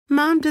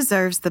Mom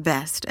deserves the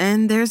best,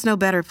 and there's no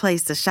better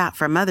place to shop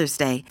for Mother's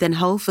Day than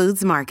Whole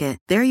Foods Market.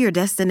 They're your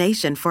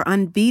destination for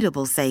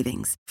unbeatable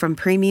savings, from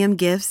premium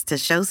gifts to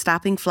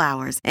show-stopping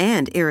flowers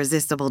and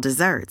irresistible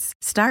desserts.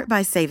 Start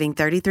by saving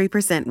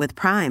 33% with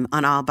Prime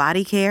on all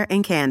body care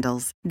and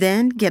candles.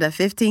 Then get a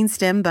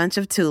 15-stem bunch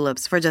of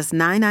tulips for just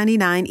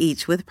 $9.99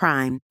 each with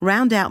Prime.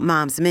 Round out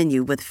Mom's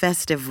menu with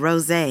festive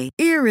rosé,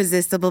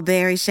 irresistible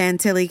berry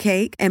chantilly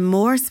cake, and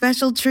more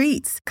special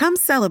treats. Come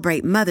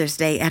celebrate Mother's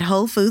Day at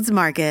Whole Foods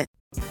Market.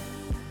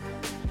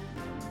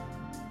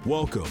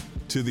 Welcome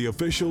to the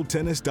official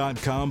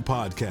Tennis.com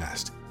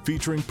podcast,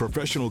 featuring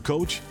professional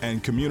coach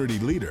and community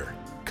leader,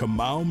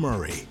 Kamau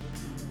Murray.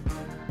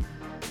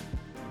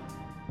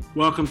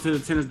 Welcome to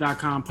the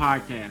Tennis.com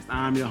podcast.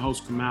 I'm your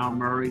host, Kamau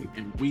Murray,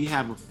 and we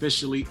have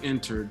officially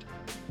entered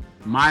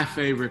my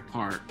favorite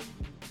part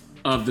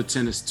of the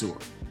tennis tour,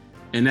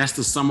 and that's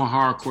the summer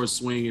hardcourt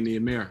swing in the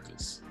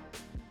Americas.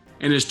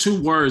 And there's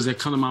two words that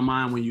come to my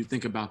mind when you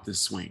think about this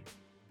swing.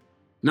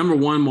 Number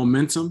one,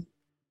 momentum,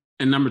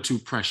 and number two,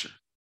 pressure.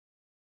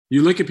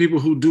 You look at people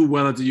who do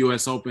well at the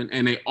US Open,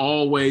 and they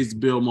always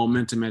build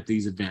momentum at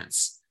these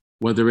events,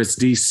 whether it's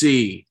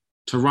DC,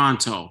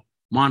 Toronto,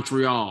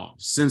 Montreal,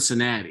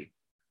 Cincinnati.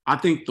 I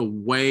think the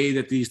way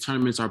that these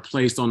tournaments are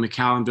placed on the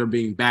calendar,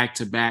 being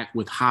back-to-back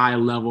with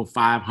high-level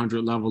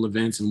 500-level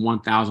events and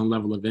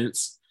 1,000-level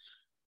events,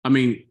 I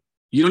mean,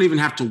 you don't even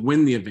have to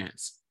win the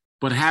events,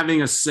 but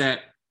having a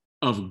set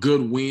of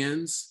good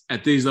wins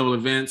at these level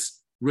events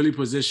really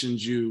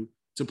positions you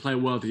to play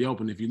well at the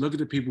Open. If you look at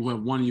the people who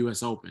have won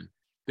US Open,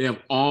 they have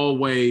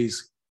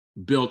always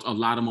built a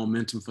lot of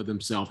momentum for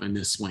themselves in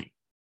this swing.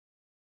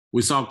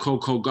 We saw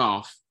Coco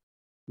Gauff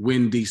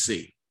win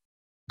DC.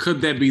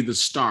 Could that be the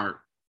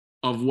start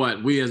of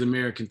what we as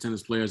American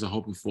tennis players are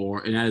hoping for,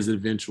 and that is an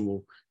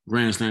eventual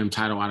Grand Slam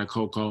title out of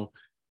Coco?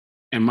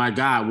 And my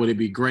God, would it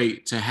be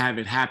great to have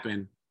it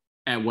happen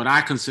at what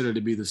I consider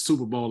to be the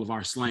Super Bowl of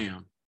our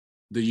slam,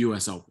 the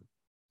US Open.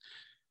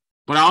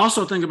 But I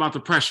also think about the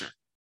pressure.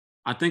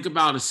 I think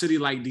about a city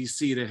like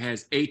DC that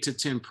has 8 to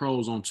 10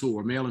 pros on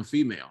tour, male and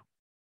female.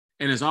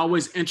 And it's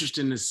always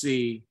interesting to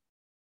see,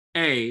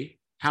 A,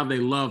 how they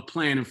love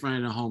playing in front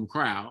of the home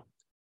crowd,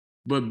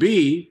 but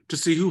B, to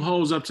see who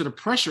holds up to the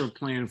pressure of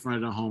playing in front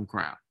of the home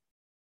crowd.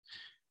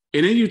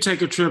 And then you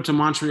take a trip to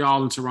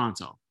Montreal and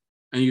Toronto,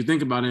 and you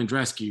think about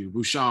Andreescu,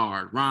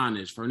 Bouchard,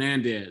 Raonic,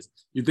 Fernandez.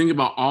 You think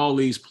about all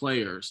these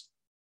players,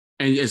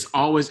 and it's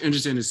always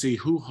interesting to see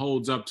who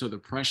holds up to the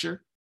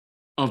pressure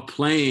of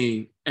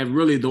playing at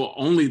really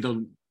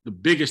the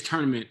biggest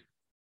tournament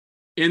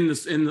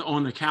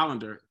on the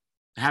calendar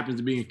happens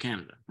to be in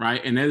Canada,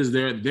 right? And that is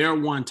their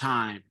one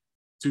time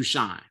to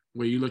shine.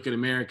 Where you look at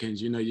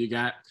Americans, you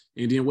got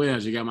Indian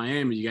Wells, you got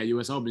Miami, you got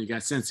US Open, you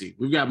got Cincy.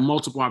 We've got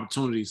multiple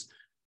opportunities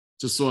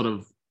to sort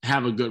of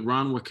have a good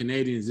run. With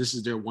Canadians, this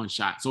is their one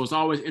shot. So it's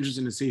always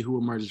interesting to see who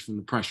emerges from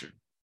the pressure.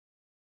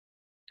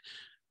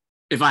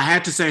 If I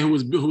had to say who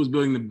was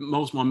building the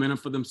most momentum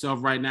for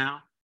themselves right now,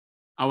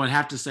 I would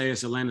have to say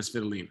it's Elena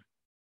Svitolina.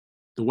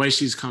 The way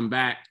she's come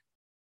back,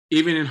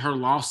 even in her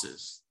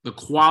losses, the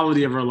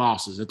quality of her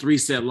losses, a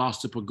 3-set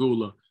loss to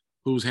Pegula,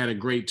 who's had a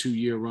great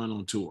 2-year run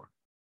on tour.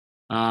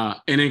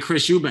 And then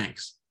Chris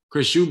Eubanks.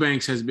 Chris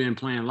Eubanks has been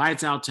playing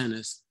lights out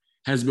tennis,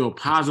 has built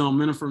positive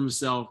momentum for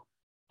himself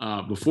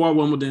before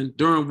Wimbledon,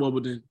 during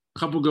Wimbledon, a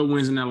couple good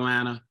wins in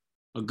Atlanta,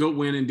 a good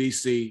win in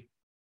DC,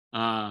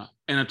 and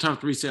a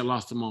tough 3-set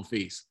loss to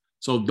Monfils.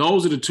 So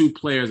those are the two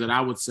players that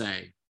I would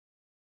say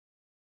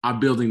are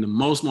building the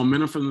most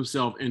momentum for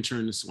themselves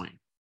entering the swing.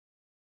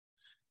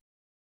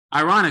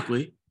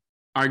 Ironically,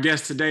 our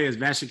guest today is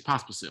Vasek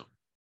Pospisil,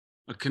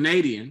 a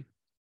Canadian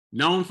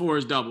known for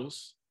his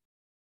doubles,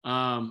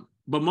 but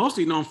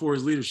mostly known for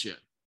his leadership.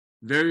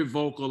 Very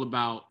vocal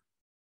about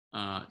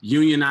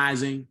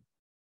unionizing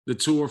the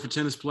tour for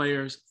tennis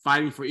players,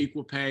 fighting for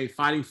equal pay,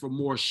 fighting for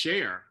more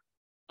share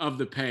of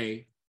the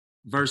pay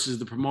versus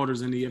the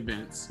promoters in the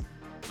events,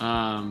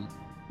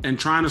 and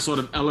trying to sort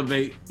of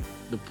elevate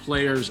the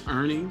players'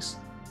 earnings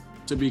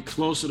to be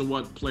closer to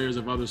what players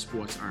of other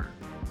sports earn.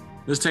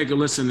 Let's take a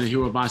listen and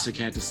hear what Vasek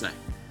had to say.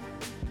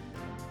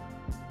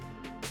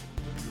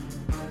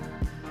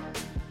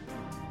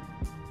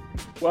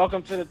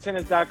 Welcome to the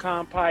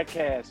Tennis.com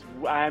podcast.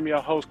 I am your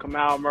host,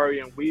 Kamau Murray,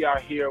 and we are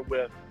here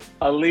with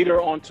a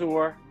leader on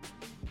tour,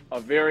 a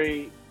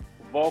very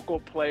vocal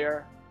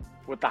player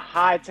with a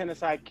high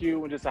tennis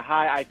IQ and just a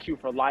high IQ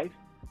for life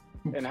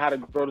and how to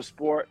grow the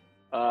sport,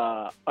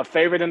 a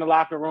favorite in the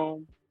locker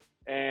room,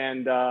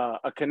 and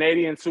a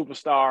Canadian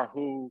superstar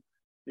who,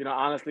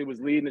 honestly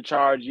was leading the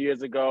charge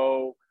years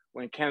ago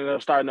when Canada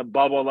was starting to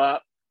bubble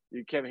up.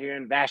 You kept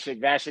hearing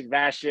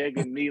Vasek,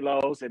 and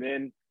Milos, and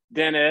then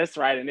Dennis,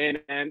 right? And then,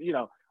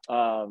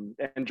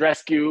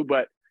 Andreescu,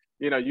 but,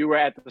 you were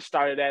at the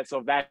start of that.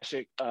 So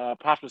Vasek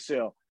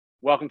Pospisil,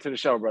 welcome to the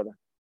show, brother.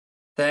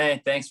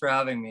 Thanks for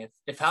having me.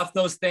 If half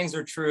those things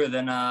are true,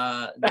 then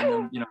a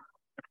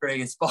pretty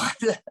good spot.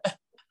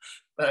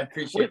 But I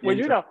appreciate it.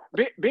 Well,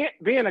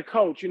 being a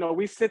coach,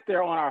 we sit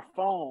there on our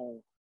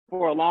phone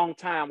for a long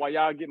time while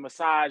y'all get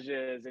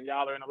massages and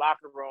y'all are in the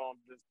locker room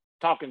just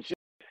talking shit.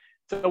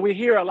 So we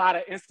hear a lot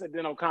of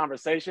incidental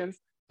conversations.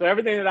 So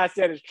everything that I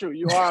said is true.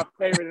 You are a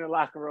favorite in the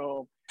locker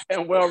room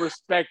and well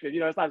respected. You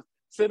know, it's like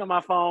sitting on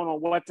my phone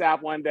on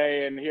WhatsApp one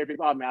day and hear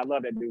people, oh man, I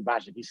love that dude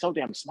Vasek. He's so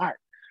damn smart.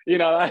 You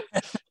know,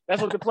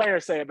 that's what the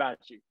players say about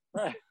you.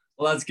 Right.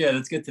 Well, that's good.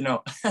 It's good to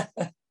know.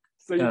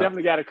 So you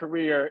definitely got a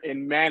career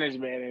in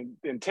management and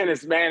in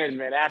tennis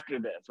management after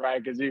this,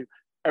 right? Because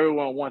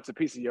everyone wants a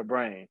piece of your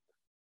brain.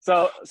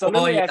 So let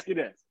me ask you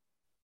this.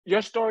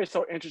 Your story is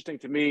so interesting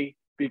to me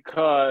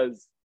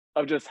because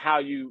of just how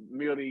you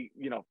merely,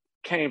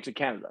 came to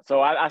Canada. So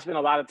I spent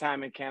a lot of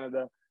time in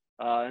Canada,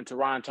 in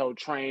Toronto,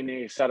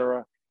 training, et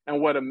cetera.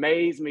 And what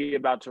amazed me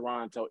about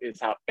Toronto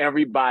is how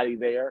everybody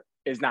there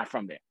is not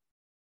from there.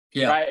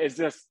 Yeah. Right?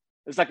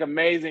 It's like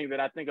amazing that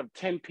I think of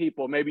 10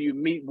 people, maybe you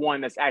meet one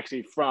that's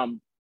actually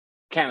from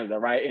Canada,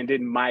 right? And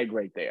didn't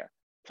migrate there.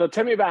 So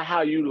tell me about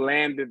how you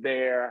landed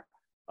there.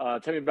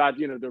 Tell me about,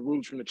 the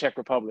roots from the Czech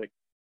Republic.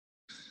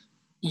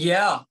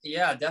 Yeah,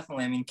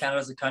 definitely. I mean,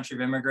 Canada's a country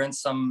of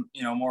immigrants, some,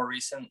 more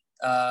recent,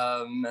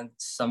 and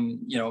some,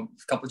 a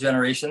couple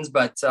generations,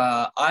 but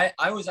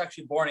I was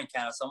actually born in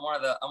Canada. So I'm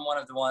one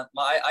of the ones,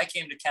 I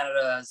came to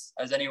Canada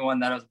as anyone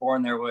that was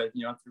born there would,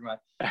 through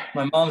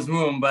my mom's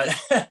womb, but,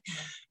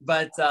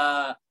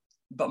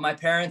 but my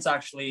parents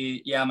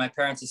actually, my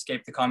parents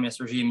escaped the communist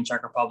regime in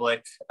Czech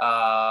Republic,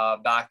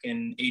 back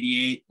in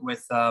 '88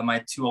 with,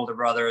 my two older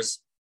brothers.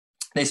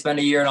 They spent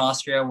a year in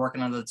Austria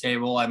working under the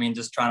table. I mean,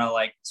 just trying to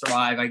like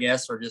survive, I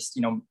guess, or just,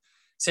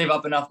 save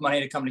up enough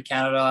money to come to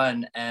Canada.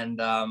 And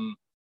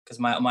because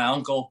my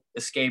uncle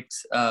escaped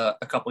a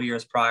couple of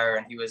years prior,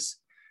 and he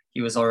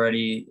was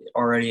already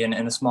in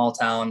a small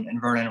town in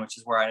Vernon, which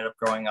is where I ended up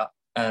growing up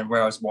and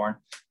where I was born.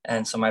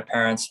 And so my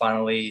parents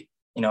finally,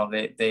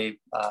 they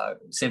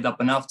saved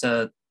up enough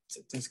to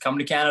come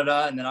to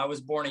Canada. And then I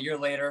was born a year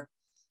later.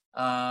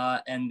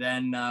 And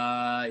then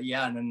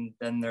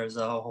there's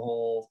a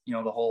whole,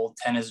 the whole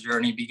tennis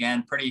journey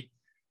began pretty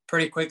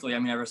quickly. I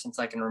mean, ever since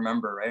I can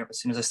remember, right? As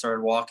soon as I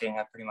started walking,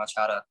 I pretty much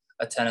had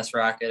a tennis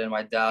racket, and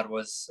my dad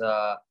was,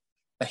 a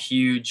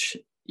huge,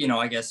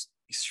 I guess,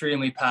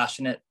 extremely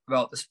passionate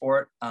about the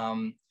sport.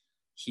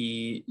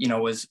 He,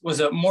 was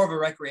a more of a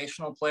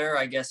recreational player,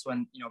 I guess,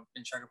 when,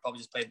 in Czech Republic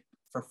just played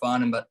for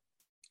fun. But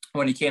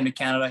when he came to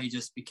Canada, he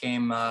just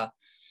became,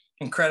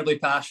 incredibly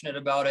passionate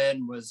about it,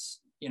 and was,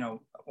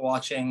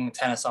 watching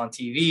tennis on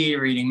TV,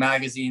 reading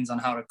magazines on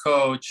how to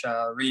coach,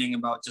 reading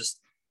about, just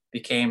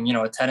became,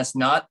 a tennis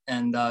nut,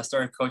 and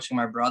started coaching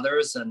my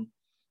brothers, and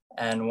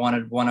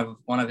wanted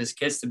one of his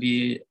kids to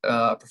be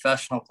a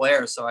professional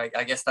player. So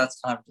I guess that's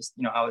kind of just,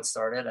 how it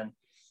started. And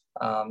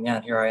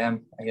here I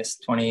am, I guess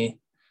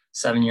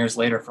 27 years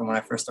later from when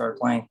I first started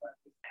playing.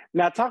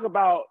 Now talk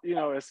about,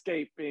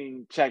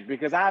 escaping Czech,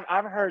 because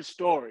I've heard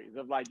stories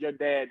of like your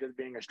dad just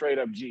being a straight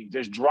up G,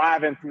 just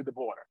driving through the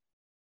border.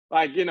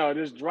 Like,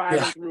 just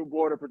driving through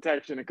border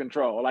protection and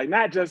control. Like,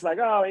 not just like,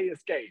 oh, he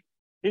escaped.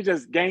 He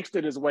just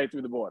gangstered his way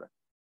through the border.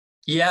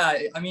 Yeah,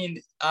 I mean,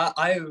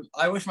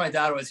 I wish my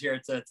dad was here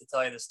to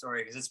tell you the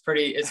story, because it's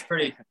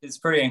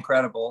pretty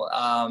incredible.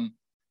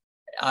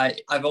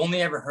 I've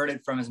only ever heard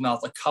it from his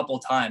mouth a couple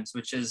times,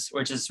 which is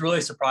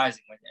really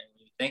surprising when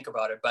you think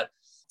about it.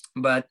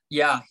 But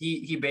yeah,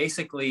 he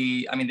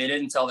basically, I mean, they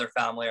didn't tell their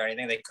family or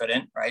anything. They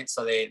couldn't, right?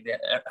 So they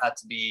had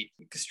to be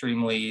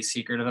extremely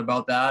secretive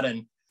about that.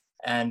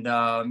 And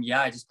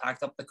I just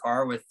packed up the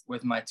car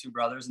with my two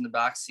brothers in the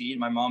back seat,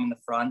 my mom in the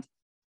front,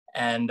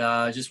 and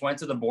just went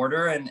to the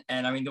border. And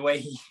I mean, the way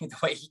he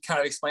kind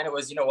of explained it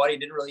was, he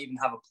didn't really even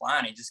have a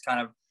plan. He just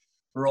kind of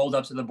rolled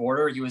up to the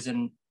border. He was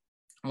in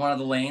one of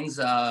the lanes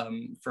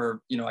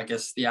for, I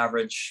guess the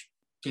average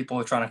people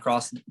who are trying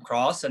to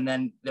cross. And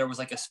then there was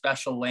like a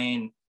special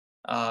lane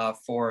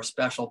for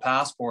special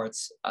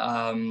passports,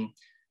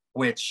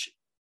 which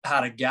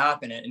had a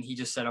gap in it, and he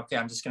just said, okay,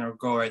 I'm just going to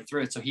go right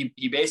through it. So he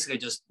basically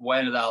just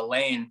went into that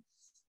lane,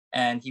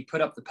 and he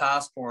put up the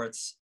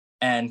passports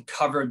and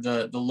covered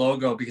the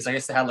logo, because I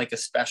guess they had like a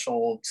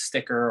special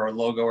sticker or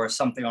logo or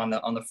something on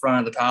the front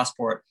of the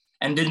passport,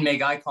 and didn't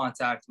make eye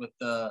contact with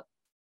the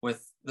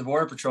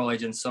border patrol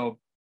agent. So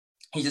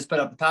he just put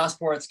up the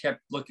passports,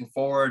 kept looking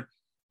forward,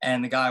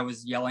 and the guy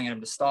was yelling at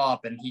him to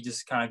stop, and he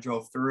just kind of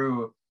drove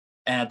through.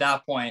 And at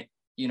that point,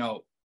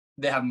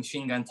 they have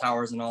machine gun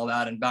towers and all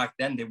that. And back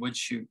then they would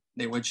shoot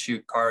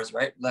cars,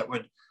 right? That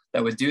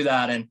would do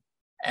that.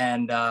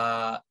 And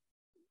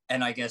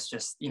I guess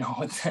just,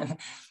 I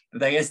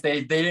guess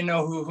they didn't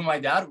know who my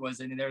dad was.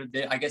 And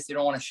I guess they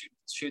don't want to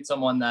shoot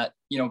someone that,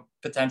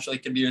 potentially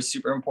could be a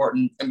super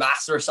important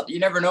ambassador or something.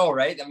 You never know,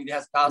 right? I mean, he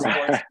has passports.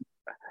 Right.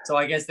 So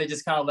I guess they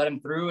just kind of let him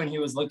through, and he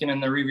was looking in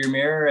the rearview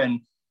mirror,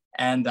 and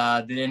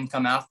they didn't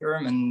come after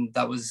him. And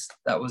that was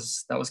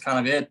kind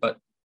of it. But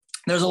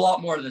there's a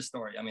lot more to this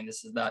story. I mean,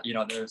 this is that,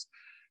 there's,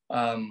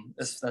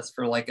 that's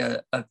for like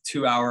a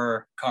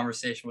 2-hour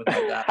conversation with my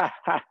dad.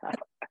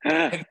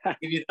 I can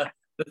give you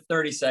the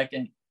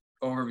 30-second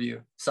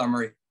overview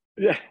summary.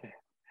 Yeah.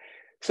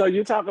 So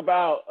you talk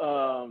about,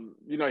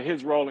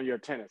 his role in your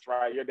tennis,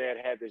 right? Your dad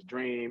had this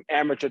dream,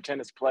 amateur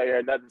tennis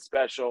player, nothing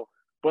special,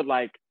 but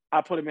like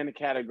I put him in the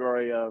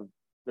category of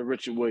the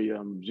Richard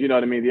Williams. You know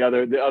what I mean?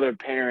 The other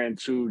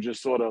parents who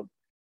just sort of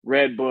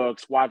read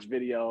books, watched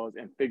videos,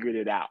 and figured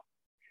it out.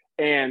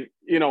 And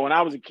when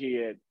I was a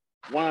kid,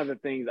 one of the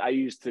things I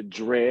used to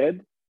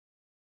dread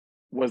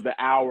was the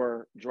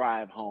hour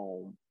drive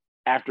home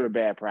after a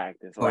bad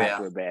practice or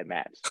after a bad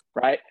match,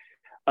 right?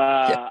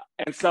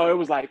 And so it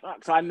was like,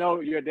 so I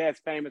know your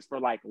dad's famous for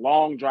like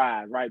long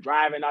drives, right?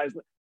 Driving.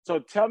 So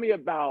tell me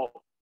about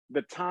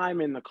the time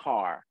in the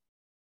car.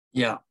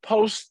 Yeah.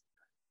 Post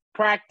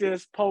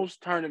practice,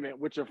 post tournament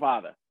with your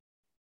father.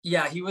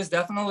 Yeah, he was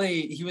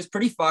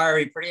pretty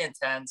fiery, pretty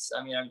intense.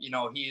 I mean,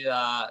 he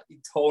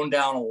toned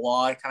down a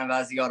lot kind of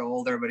as he got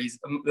older, but he's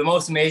the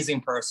most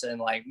amazing person,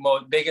 like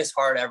biggest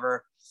heart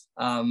ever.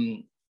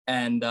 We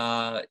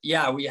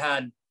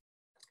had,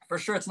 for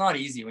sure, it's not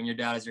easy when your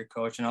dad is your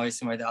coach, and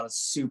obviously my dad is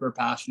super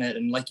passionate.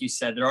 And like you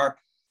said, there are,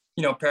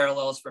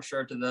 parallels for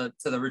sure to the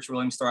Richard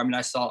Williams story. I mean,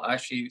 I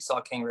actually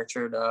saw King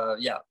Richard, a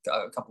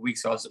couple of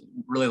weeks ago. I was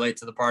really late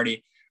to the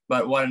party,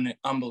 but what an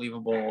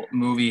unbelievable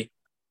movie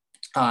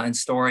and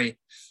story.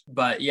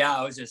 But yeah,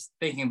 I was just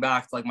thinking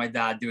back to like my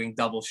dad doing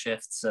double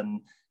shifts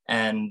and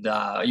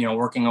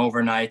working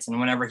overnights, and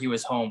whenever he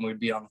was home, we'd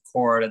be on the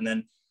court, and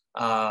then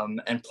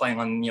and playing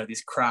on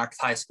these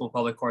cracked high school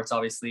public courts,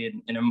 obviously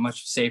in a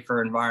much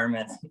safer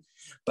environment.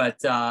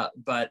 but I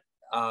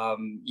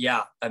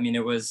mean,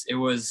 it was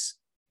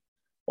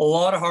a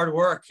lot of hard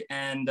work,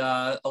 and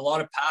a lot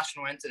of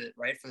passion went into it,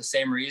 right, for the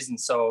same reason.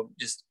 So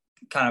just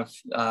kind of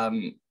a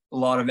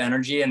lot of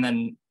energy, and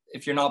then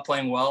if you're not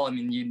playing well, I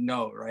mean,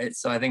 right?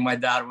 So I think my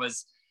dad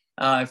was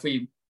if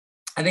I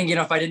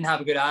didn't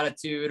have a good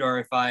attitude, or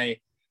if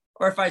I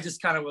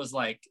just kind of was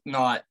like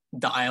not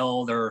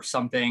dialed or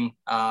something,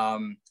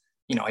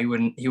 he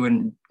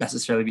wouldn't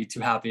necessarily be too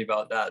happy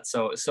about that.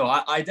 So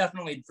I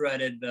definitely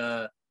dreaded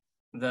the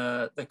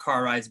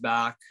car rides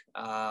back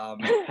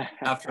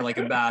after like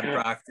a bad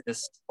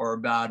practice or a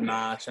bad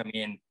match. I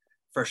mean,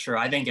 for sure,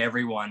 I think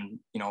everyone,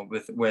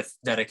 with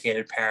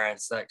dedicated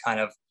parents that kind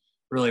of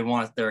really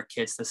want their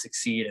kids to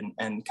succeed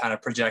and kind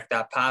of project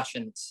that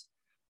passion.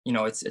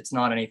 It's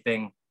not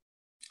anything.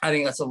 I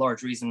think that's a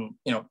large reason,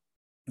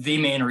 the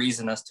main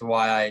reason as to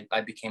why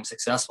I became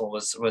successful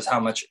was how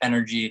much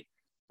energy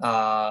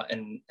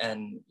and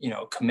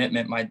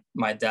commitment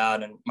my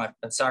dad and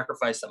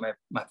sacrifice that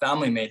my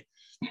family made.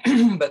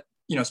 But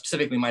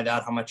specifically my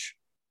dad, how much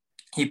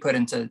he put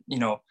into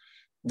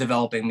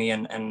developing me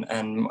and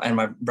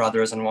my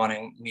brothers and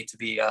wanting me to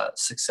be a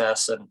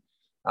success. And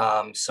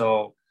as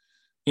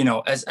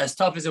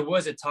tough as it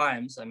was at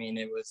times, I mean,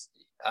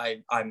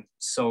 I'm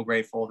so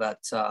grateful that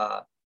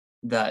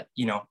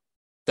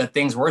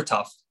things were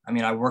tough. I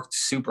mean, I worked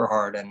super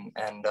hard, and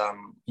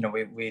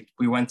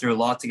we went through a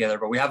lot together,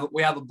 but we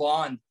have a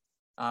bond.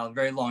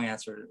 Very long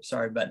answer,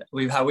 sorry, but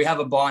we have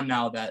a bond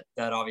now that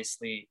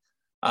obviously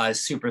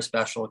is super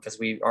special, because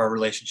our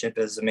relationship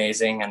is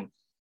amazing. And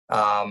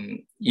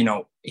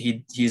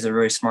he's a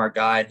very smart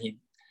guy, and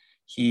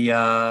he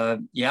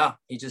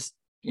just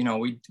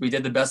we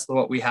did the best of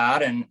what we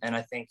had, and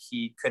I think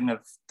he couldn't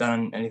have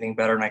done anything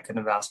better, and I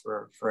couldn't have asked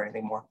for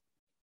anything more.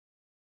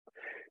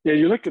 Yeah,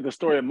 you look at the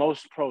story of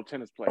most pro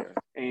tennis players,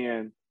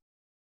 and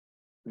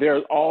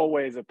there's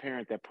always a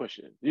parent that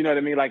pushes. You know what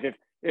I mean? Like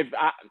this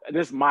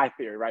is my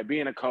theory, right?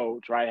 Being a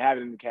coach, right?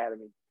 Having an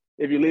academy.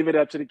 If you leave it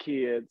up to the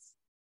kids,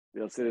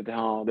 they'll sit at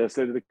home, they'll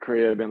sit at the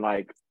crib and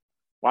like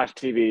watch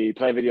TV,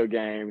 play video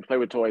games, play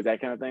with toys, that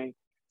kind of thing.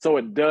 So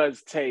it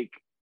does take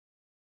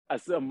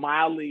a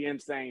mildly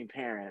insane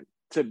parent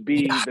to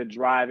be the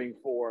driving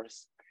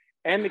force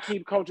and to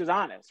keep coaches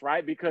honest,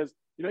 right? Because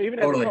even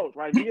as a coach,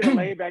 right, you get a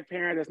laid back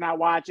parent that's not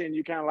watching,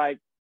 you kind of like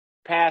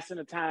passing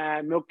the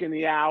time, milking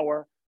the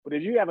hour. But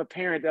if you have a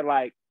parent that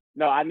like,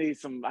 no, I need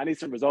some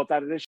results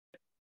out of this shit,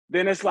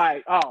 then it's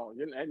like, oh,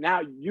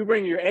 now you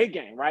bring your A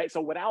game, right? So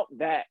without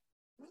that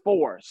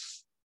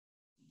force,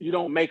 you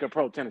don't make a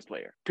pro tennis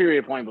player,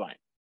 period, point blank.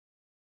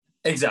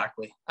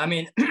 Exactly. I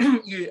mean,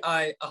 and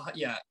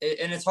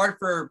it's hard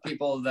for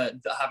people that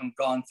haven't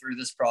gone through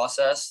this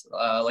process,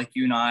 like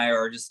you and I,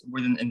 or just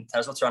within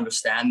tennis, to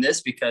understand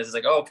this, because it's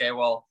like, oh, okay,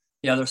 well,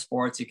 the other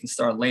sports you can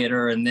start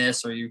later, and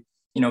this, or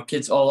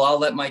kids, I'll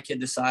let my kid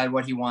decide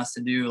what he wants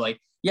to do. Like,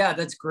 yeah,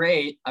 that's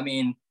great. I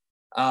mean,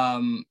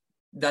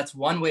 that's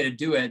one way to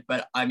do it,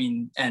 but I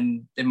mean,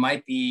 and it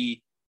might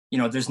be,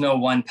 there's no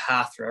one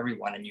path for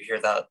everyone, and you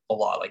hear that a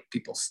lot, like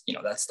people,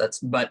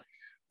 but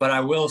I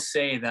will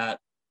say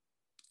that,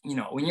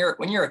 when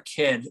you're a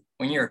kid,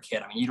 I mean,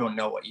 you don't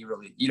know what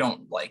you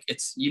don't like.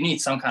 You need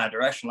some kind of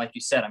direction, like you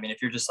said. I mean,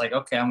 if you're just like,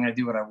 okay, I'm going to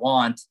do what I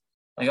want,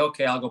 like,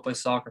 okay, I'll go play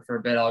soccer for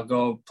a bit, I'll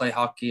go play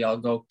hockey, I'll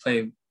go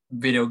play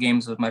video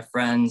games with my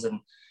friends, and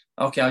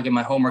okay, I'll get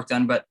my homework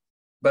done. But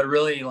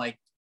really, like,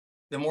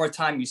 the more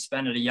time you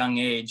spend at a young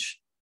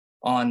age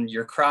on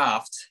your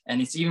craft,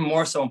 and it's even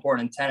more so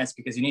important in tennis,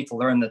 because you need to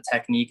learn the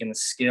technique and the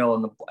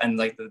skill and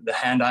the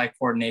hand-eye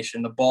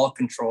coordination, the ball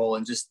control,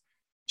 and just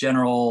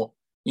general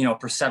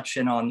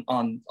perception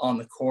on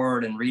the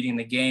court and reading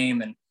the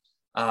game. And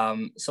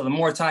so the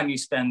more time you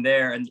spend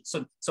there, and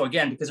so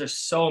again, because there's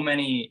so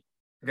many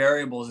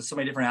variables and so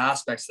many different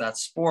aspects to that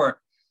sport,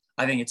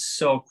 I think it's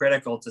so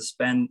critical to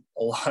spend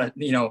a lot of,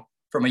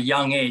 from a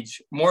young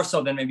age, more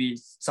so than maybe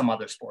some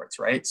other sports,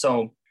 right?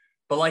 So,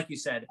 but like you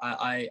said,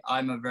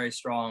 I'm a very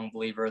strong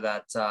believer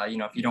that,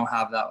 if you don't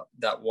have at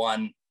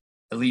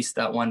least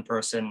that one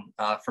person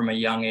from a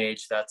young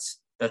age, that's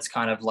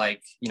kind of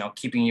like,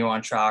 keeping you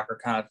on track or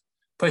kind of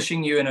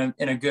pushing you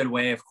in a good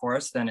way, of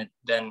course, then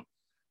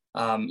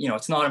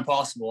it's not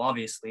impossible,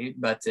 obviously,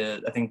 but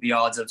I think the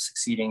odds of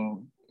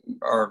succeeding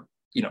are,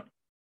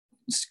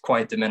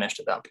 quite diminished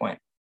at that point.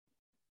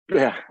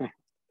 Yeah.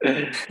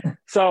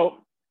 So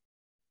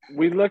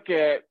we look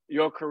at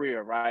your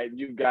career, right?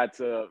 You got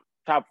to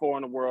top 4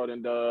 in the world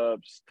in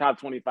dubs, top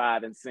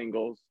 25 in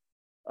singles.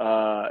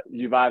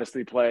 You've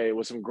obviously played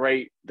with some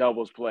great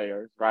doubles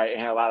players, right?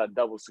 And had a lot of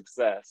double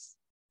success.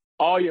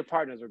 All your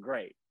partners are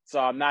great. So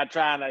I'm not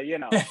trying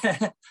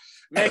to,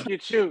 make you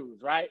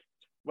choose, right?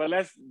 But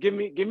give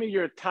me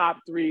your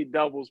top 3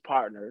 doubles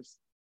partners.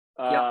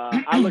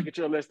 I look at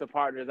your list of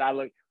partners.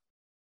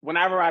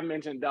 Whenever I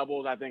mention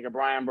doubles, I think of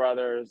Bryan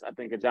Brothers, I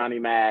think of Johnny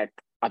Mack,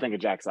 I think of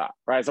Jack Sock,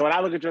 right? So when I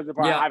look at your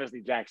partner,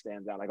 obviously Jack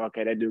stands out. Like,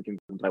 okay, that dude can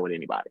play with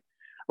anybody,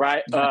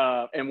 right?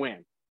 And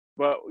win.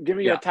 But give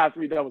me your top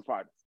 3 doubles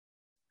partners.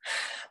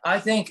 I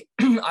think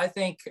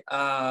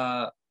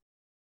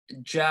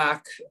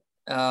Jack,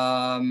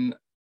 Mahout,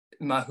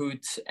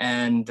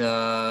 and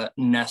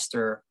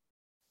Nestor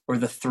were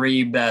the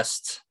 3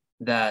 best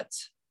that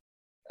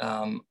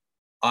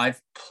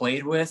I've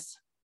played with.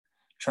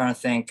 I'm trying to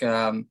think.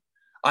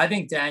 I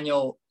think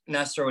Daniel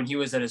Nestor, when he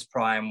was at his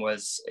prime,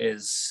 is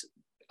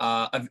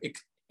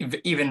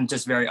even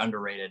just very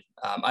underrated.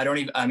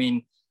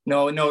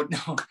 No. I know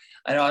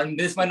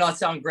this might not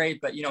sound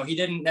great, but he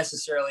didn't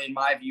necessarily, in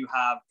my view,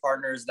 have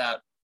partners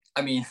that.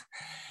 I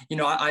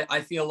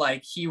feel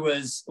like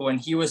when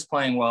he was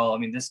playing well.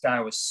 This guy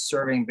was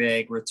serving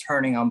big,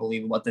 returning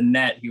unbelievable. At the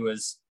net, he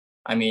was.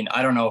 I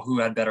don't know who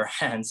had better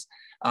hands.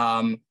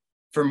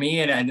 For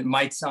me, and it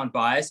might sound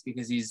biased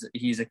because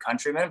he's a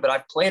countryman, but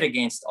I've played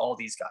against all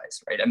these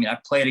guys, right?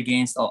 I've played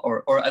against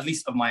or at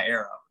least of my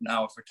era.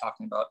 Now, if we're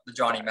talking about the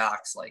Johnny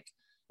Macks,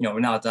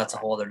 now that's a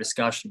whole other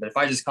discussion. But if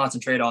I just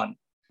concentrate on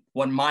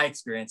what my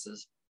experience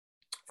is,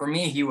 for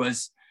me, he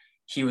was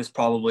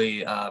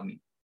probably,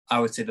 I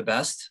would say, the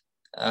best.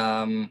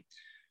 And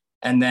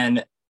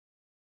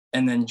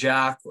then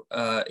Jack,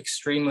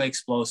 extremely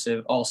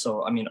explosive.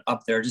 Also,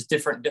 up there, just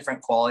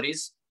different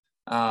qualities.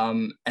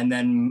 And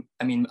then,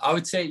 I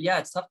would say,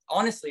 it's tough.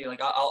 Honestly,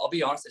 I'll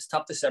be honest, it's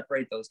tough to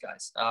separate those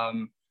guys.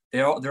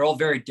 They're all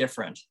very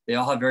different. They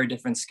all have very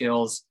different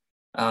skills.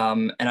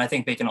 And I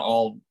think they can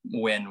all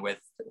win with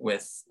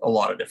a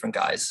lot of different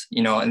guys,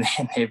 and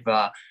they've,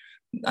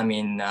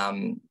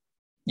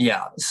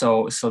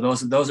 So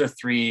those are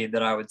 3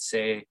 that I would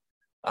say,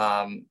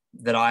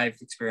 that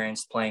I've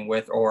experienced playing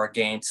with or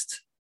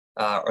against,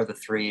 are the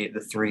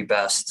three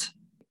best.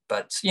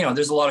 But,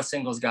 there's a lot of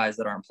singles guys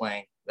that aren't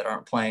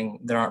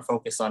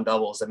focused on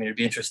doubles. It'd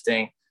be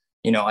interesting,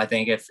 I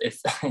think if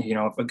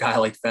a guy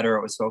like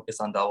Federer was focused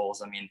on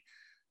doubles,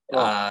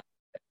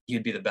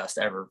 he'd be the best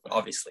ever,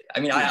 obviously.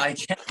 I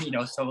can't,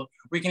 so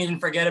we can even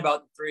forget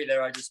about the 3 that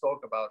I just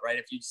spoke about, right?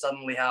 If you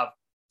suddenly have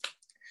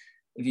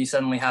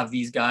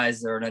these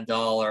guys or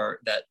Nadal or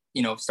that,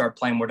 start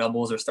playing more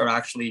doubles or start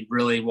actually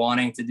really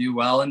wanting to do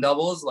well in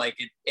doubles,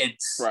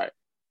 it's right.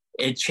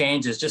 It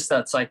changes just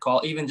that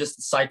even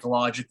just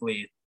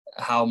psychologically,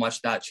 how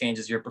much that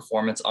changes your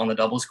performance on the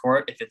doubles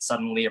court if it's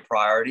suddenly a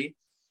priority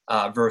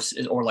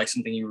versus or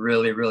something you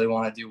really, really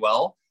want to do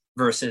well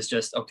versus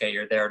just, okay,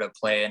 you're there to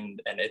play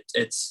and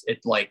it's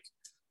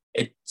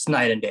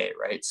night and day,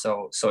 right?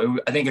 So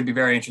I think it'd be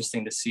very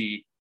interesting to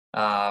see,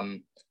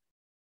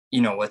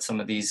 what some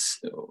of these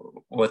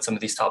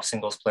top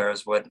singles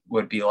players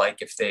would be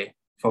like if they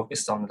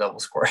focused on the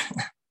doubles court.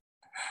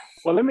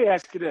 Well, let me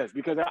ask you this,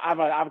 because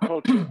I've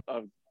coached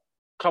a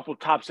couple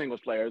top singles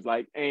players,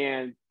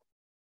 and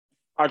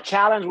our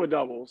challenge with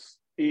doubles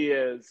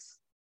is,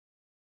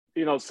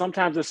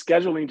 sometimes the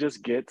scheduling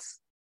just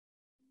gets,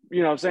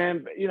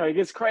 it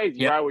gets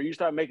crazy, right? Where you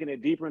start making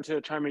it deeper into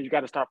the tournament, you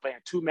got to start playing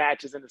 2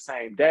 matches in the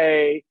same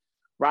day,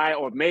 right?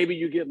 Or maybe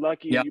you get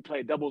lucky and you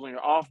play doubles on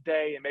your off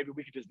day, and maybe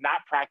we could just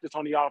not practice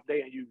on the off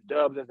day and use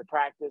dubs as a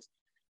practice.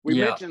 We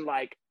mentioned,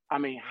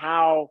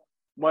 how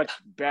much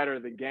better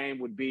the game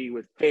would be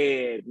with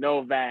Fed,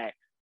 Novak,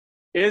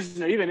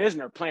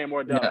 Isner playing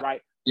more dubs,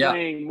 right?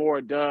 Playing more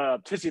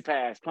dubs,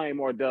 Tsitsipas playing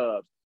more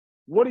dubs.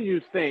 What do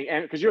you think?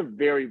 And because you're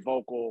very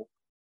vocal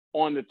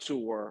on the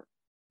tour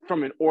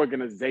from an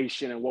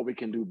organization and what we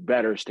can do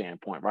better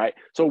standpoint, right?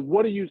 So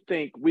what do you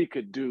think we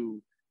could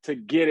do to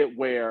get it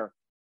where,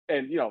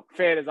 and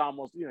Fed is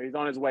almost, he's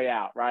on his way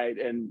out, right?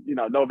 And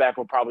Novak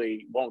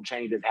won't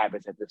change his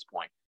habits at this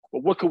point.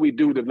 But what could we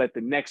do to let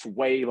the next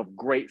wave of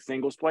great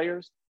singles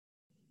players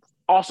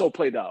also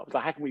play doubles?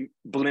 How can we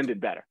blend it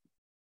better?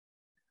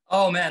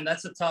 Oh man,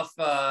 that's a tough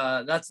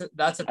one,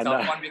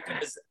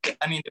 because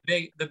I mean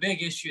the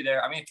big issue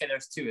there. I mean, okay,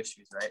 there's two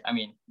issues, right? I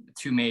mean,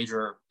 two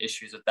major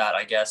issues with that,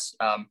 I guess.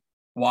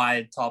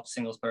 Why top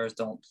singles players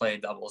don't play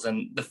doubles,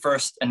 and the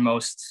first and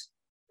most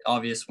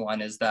obvious one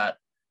is that,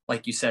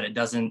 like you said,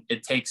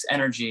 it takes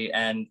energy,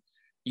 and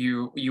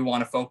you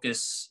want to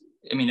focus.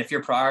 I mean, if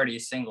your priority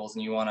is singles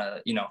and you want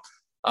to,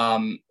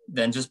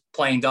 then just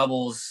playing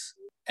doubles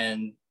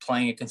and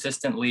playing it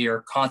consistently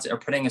or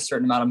putting a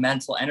certain amount of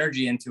mental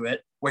energy into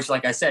it, which,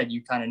 like I said,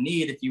 you kind of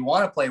need if you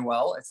want to play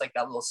well. It's like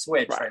that little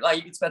switch, right? Like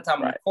you can spend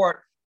time on the court,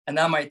 and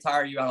that might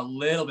tire you out a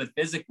little bit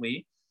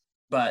physically,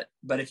 but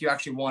if you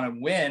actually want to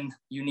win,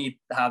 you need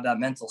to have that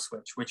mental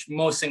switch, which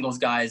most singles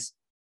guys,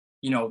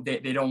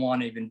 they don't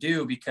want to even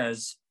do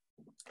because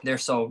they're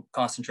so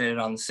concentrated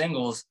on the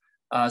singles.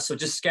 So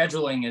just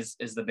scheduling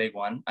is the big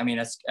one. I mean,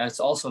 it's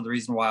also the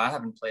reason why I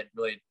haven't played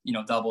really,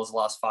 doubles the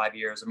last 5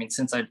 years. I mean,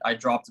 since I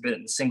dropped a bit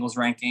in the singles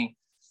ranking,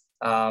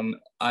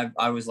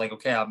 I was like,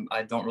 okay,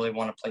 I don't really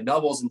want to play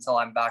doubles until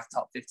I'm back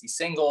top 50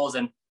 singles,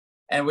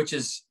 and which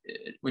is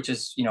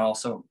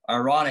also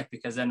ironic,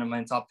 because then I'm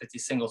in top 50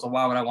 singles. So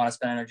why would I want to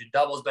spend energy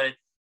doubles?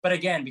 But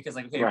again, because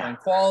like, okay, you're playing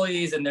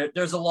qualies, and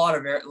there's a lot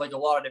of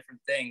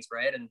different things,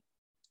 right? And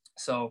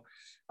so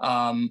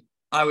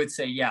I would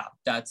say, yeah,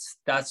 that's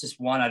just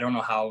one. I don't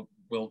know how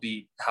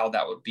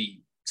that would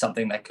be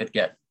something that could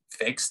get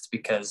fixed,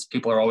 because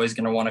people are always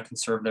going to want to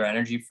conserve their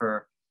energy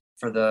for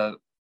the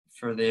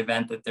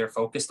event that they're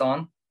focused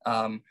on.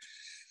 And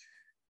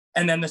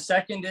then the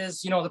second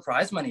is, the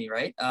prize money,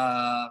 right?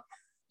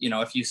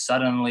 If you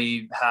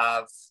suddenly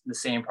have the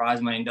same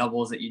prize money in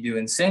doubles that you do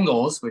in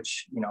singles,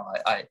 which,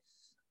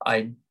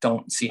 I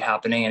don't see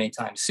happening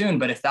anytime soon.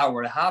 But if that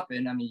were to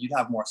happen, I mean, you'd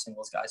have more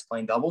singles guys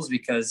playing doubles,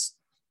 because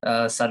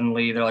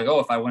suddenly they're like, oh,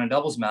 if I win a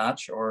doubles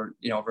match, or,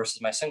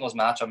 versus my singles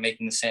match, I'm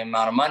making the same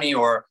amount of money,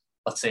 or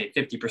let's say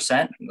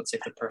 50%. Let's say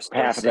if the person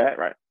half of that,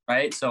 right?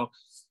 Right. So,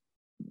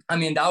 I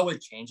mean, that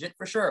would change it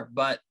for sure.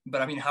 But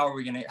I mean, how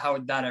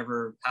would that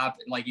ever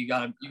happen? Like you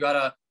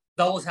gotta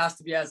doubles has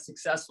to be as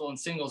successful in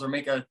singles, or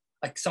make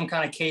some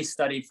kind of case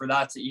study for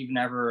that to even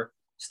ever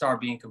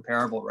start being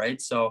comparable. Right.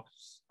 So,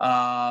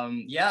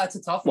 yeah, it's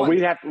a tough one.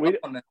 We'd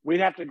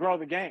have to grow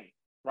the game.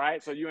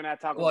 Right. So you and I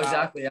talk about.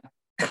 Exactly. Yeah.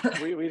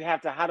 We'd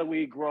have to, how do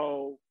we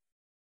grow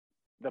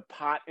the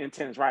pot in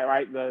tennis,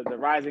 right? The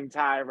rising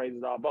tide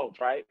raises all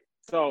boats, right?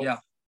 So,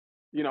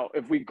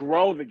 if we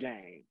grow the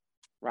game,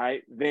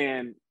 right,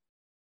 then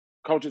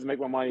coaches make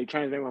more money,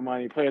 trainers make more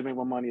money, players make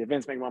more money,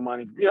 events make more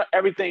money,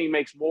 everything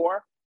makes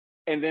more,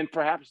 and then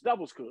perhaps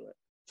doubles could.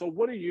 So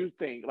what do you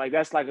think? Like,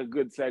 that's like a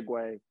good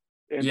segue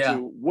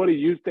into what do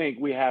you think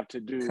we have to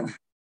do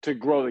to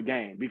grow the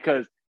game?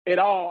 Because at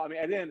the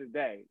end of the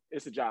day,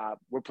 it's a job.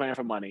 We're playing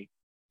for money.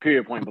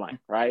 Period, point blank,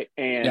 right?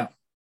 And,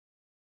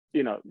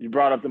 you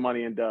brought up the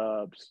money in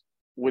dubs.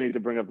 We need to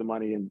bring up the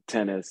money in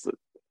tennis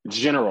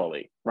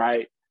generally,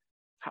 right?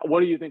 What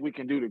do you think we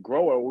can do to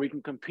grow it, or we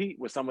can compete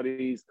with some of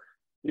these,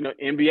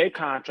 NBA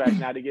contracts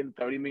now? They're getting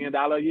 $30 million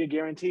a year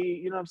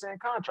guaranteed,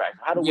 contracts.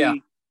 How do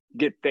we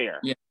get there?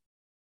 Yeah.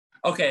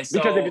 Okay, so.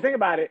 Because if you think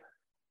about it,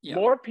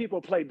 more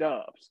people play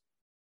dubs,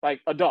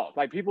 like adults,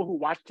 like people who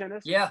watch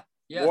tennis. Yeah.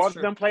 More of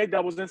them play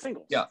doubles than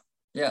singles. Yeah,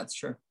 it's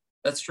true.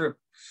 That's true.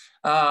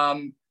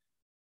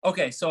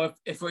 Okay, so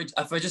if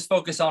I just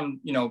focus on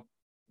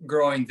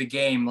growing the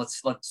game,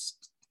 let's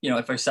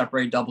if I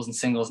separate doubles and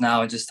singles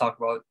now and just talk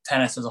about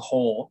tennis as a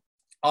whole,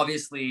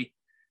 obviously,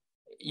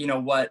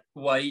 what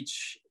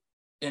each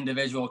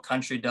individual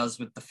country does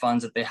with the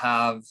funds that they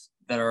have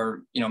that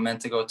are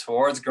meant to go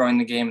towards growing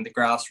the game at the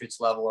grassroots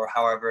level, or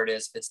however it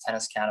is, if it's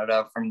Tennis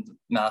Canada from the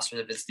Masters,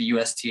 if it's the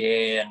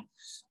USTA, and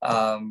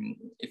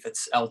if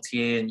it's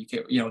LTA, and you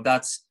can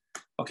that's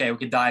okay. We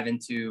could dive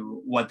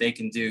into what they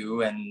can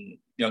do, and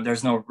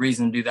there's no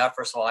reason to do that.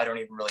 First of all, I don't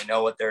even really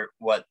know what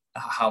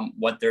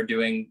they're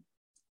doing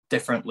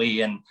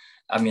differently, and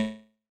I mean,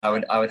 I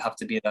would have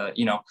to be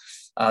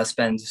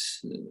spend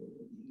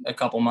a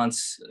couple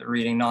months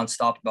reading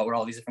nonstop about what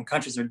all these different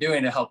countries are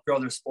doing to help grow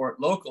their sport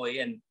locally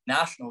and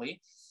nationally.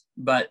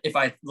 But if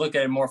I look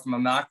at it more from a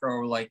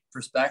macro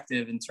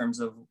perspective, in terms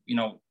of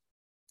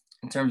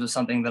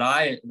something that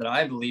I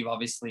believe,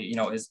 obviously,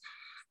 is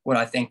what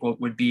I think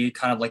would be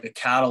kind of like a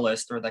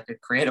catalyst, or that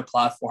could create a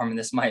platform. And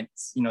this might,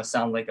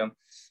 sound like I'm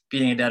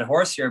beating a dead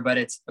horse here, but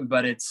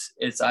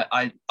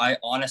I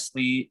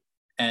honestly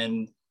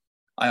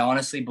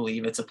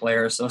believe it's a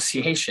player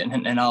association,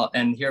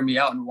 and hear me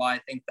out. And why I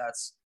think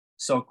that's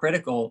so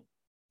critical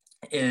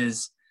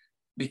is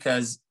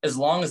because as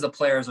long as the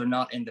players are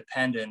not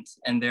independent,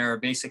 and they're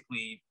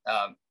basically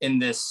in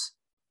this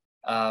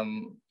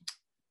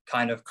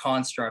kind of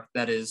construct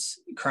that is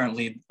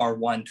currently our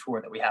one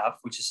tour that we have,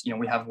 which is,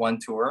 we have one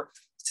tour,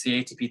 it's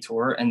the ATP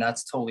tour, and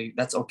that's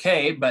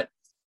okay. But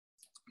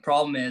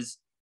problem is,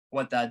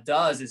 what that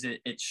does is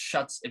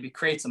it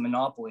creates a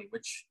monopoly,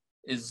 which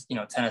is,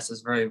 tennis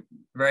is very,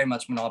 very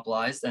much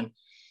monopolized. And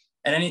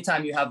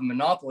anytime you have a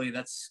monopoly,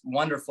 that's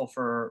wonderful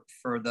for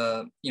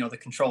the, the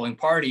controlling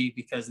party,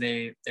 because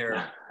they're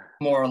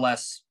more or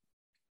less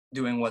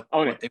doing what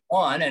they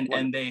want.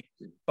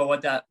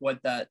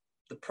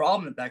 The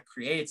problem that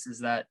creates is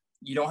that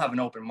you don't have an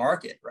open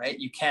market, right?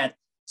 You can't.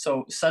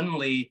 So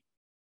suddenly,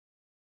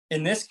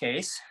 in this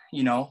case,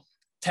 you know,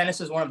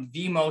 tennis is one of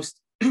the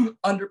most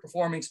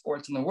underperforming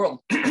sports in the world.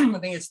 I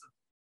think it's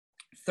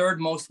the third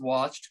most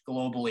watched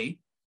globally.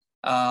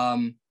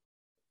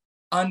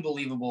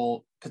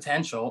 Unbelievable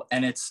potential,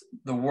 and it's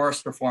the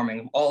worst performing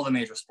of all the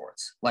major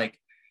sports. Like,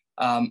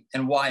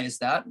 and why is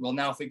that? Well,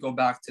 now if we go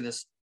back to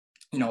this,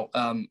 you know,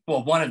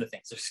 one of the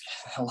things, there's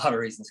a lot of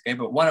reasons, okay,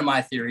 but one of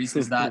my theories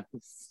is that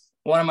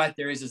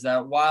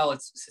while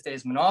it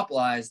stays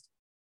monopolized,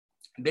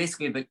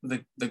 basically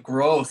the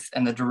growth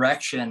and the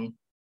direction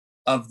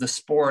of the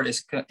sport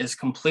is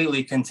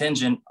completely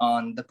contingent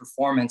on the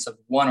performance of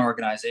one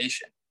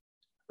organization,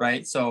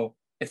 right? So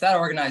if that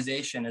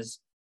organization is,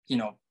 you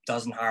know,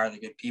 doesn't hire the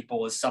good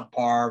people, is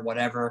subpar,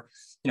 whatever,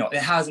 you know,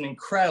 it has an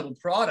incredible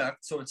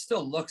product, so it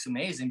still looks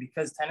amazing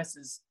because tennis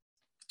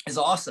is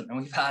awesome. And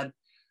we've had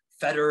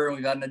Federer, and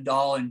we've had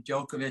Nadal and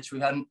Djokovic.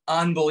 We've had an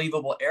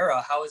unbelievable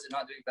era. How is it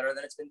not doing better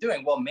than it's been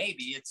doing? Well,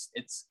 maybe it's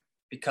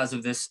because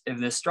of this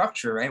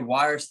structure, right?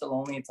 Why are still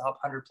only the top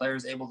 100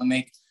 players able to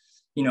make,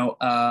 you know,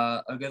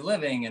 a good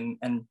living?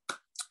 And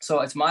so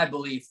it's my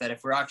belief that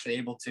if we're actually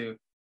able to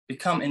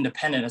become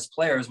independent as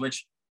players,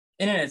 which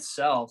in and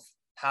itself,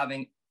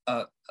 having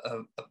a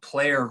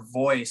player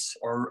voice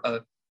or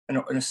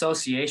an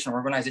association or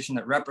organization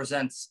that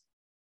represents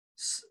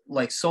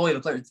like solely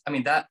the players, I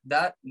mean,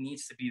 that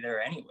needs to be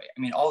there anyway.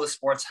 I mean, all the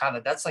sports have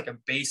it. That's like a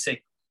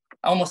basic,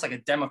 almost like a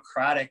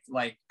democratic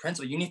like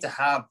principle. You need to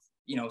have,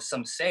 you know,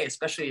 some say,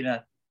 especially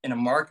in a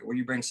market where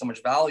you bring so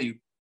much value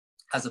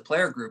as a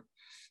player group.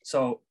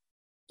 So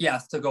yeah,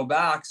 to go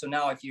back. So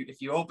now if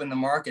you open the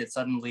market,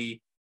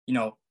 suddenly, you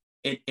know,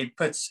 it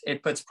puts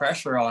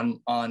pressure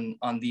on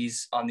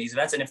these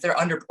events. And if they're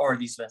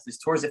these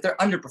tours, if they're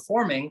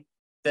underperforming,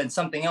 then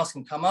something else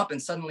can come up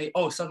and suddenly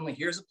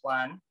here's a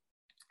plan.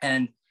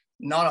 And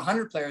not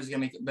 100 players are going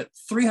to make it, but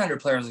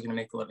 300 players are going to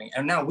make a living.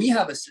 And now we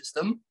have a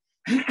system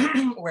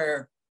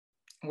where,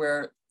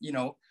 you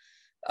know,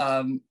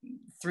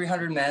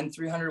 300 men,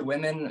 300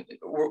 women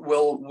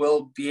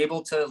will be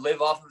able to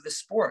live off of this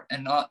sport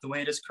and not the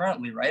way it is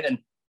currently, right? And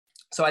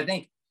so I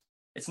think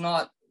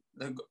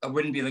it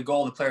wouldn't be the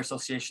goal of the Player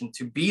Association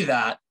to be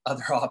that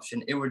other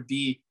option. It would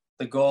be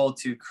the goal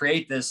to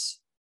create this,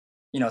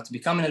 you know, to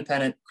become an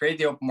independent, create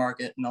the open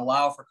market, and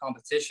allow for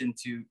competition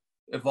to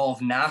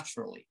evolve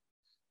naturally.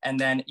 And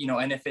then, you know,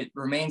 and if it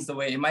remains the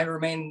way, it might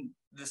remain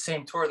the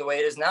same tour the way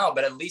it is now,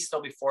 but at least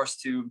they'll be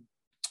forced to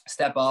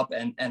step up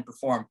and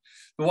perform.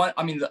 The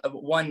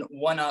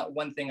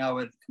one thing I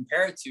would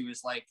compare it to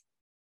is like,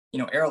 you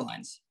know,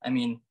 airlines. I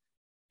mean,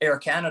 Air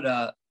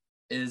Canada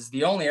is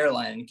the only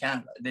airline in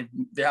Canada.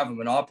 They have a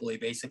monopoly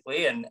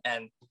basically. And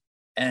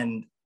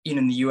you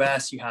know, in the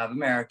US, you have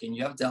American,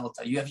 you have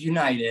Delta, you have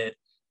United,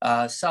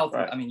 South.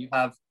 Right. I mean, you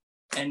have,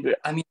 and yeah.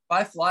 I mean, if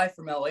I fly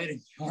from LA to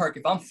New York,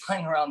 if I'm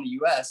flying around the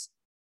US,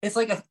 it's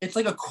like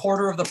a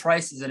quarter of the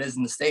price as it is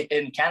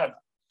in Canada.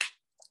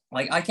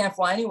 Like I can't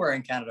fly anywhere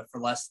in Canada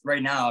for less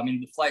right now. I mean,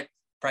 the flight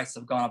prices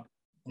have gone up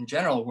in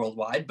general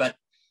worldwide, but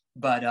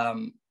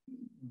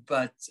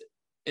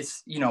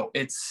it's, you know,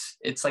 it's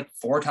like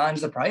 4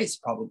 times the price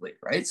probably,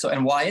 right? So,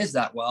 and why is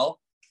that? Well,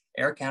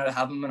 Air Canada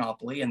have a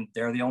monopoly, and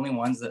they're the only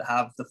ones that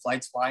have the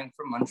flights flying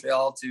from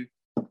Montreal to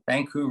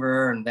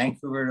Vancouver and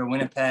Vancouver to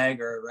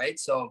Winnipeg, or right.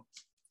 So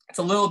it's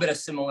a little bit of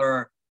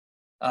similar,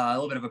 a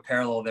little bit of a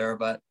parallel there,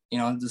 but you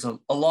know, there's a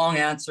long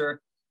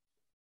answer,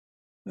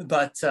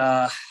 but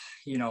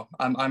you know,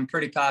 I'm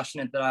pretty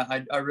passionate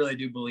that I really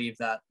do believe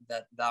that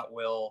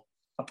will,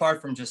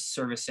 apart from just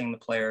servicing the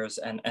players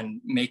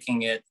and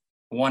making it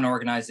one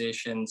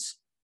organization's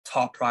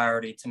top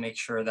priority to make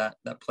sure that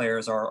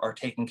players are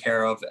taken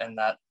care of, and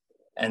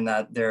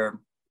that they're,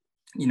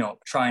 you know,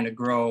 trying to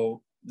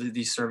grow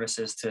these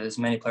services to as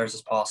many players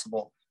as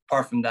possible.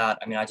 Apart from that,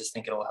 I mean, I just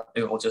think it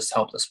will just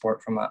help the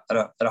sport from at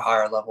a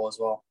higher level as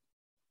well.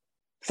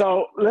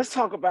 So let's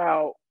talk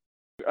about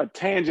a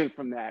tangent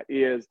from that.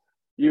 Is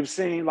you've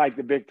seen like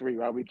the big three,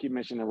 right? We keep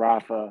mentioning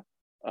Rafa,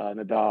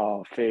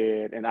 Nadal,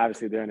 Fed, and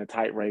obviously they're in a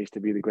tight race to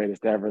be the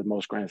greatest ever, the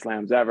most Grand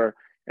Slams ever.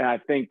 And I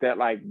think that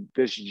like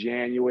this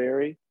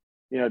January,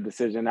 you know,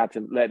 decision not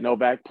to let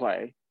Novak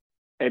play,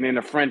 and then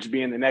the French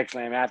being the next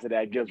slam after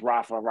that gives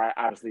Rafa, right,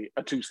 obviously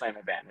a 2-slam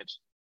advantage.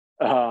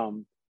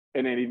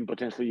 And then even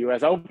potentially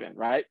US Open,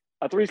 right?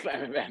 A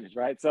 3-slam advantage,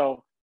 right?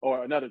 So,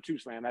 or another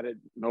 2-slam that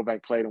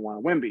Novak played and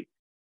won Wemby.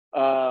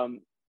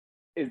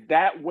 Is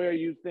that where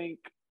you think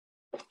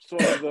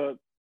sort of the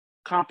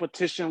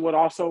competition would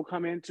also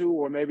come into,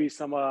 or maybe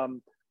some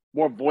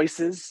more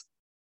voices,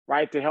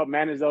 right, to help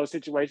manage those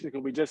situations?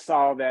 Because we just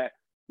saw that,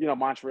 you know,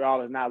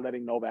 Montreal is not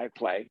letting Novak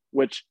play,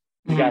 which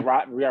we got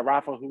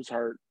Rafa who's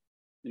hurt,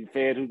 you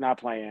Fed who's not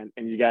playing,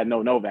 and you got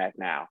no Novak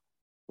now,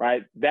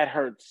 right? That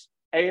hurts.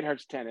 A, it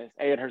hurts tennis.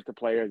 A, it hurts the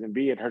players, and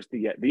B, it hurts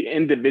the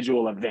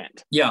individual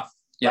event. Yeah.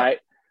 Right.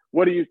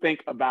 What do you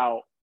think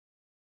about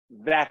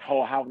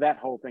how that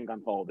whole thing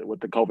unfolded with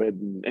the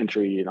COVID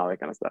entry and all that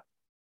kind of stuff?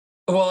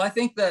 Well, I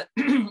think that,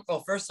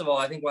 well, first of all,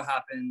 I think what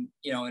happened,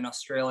 in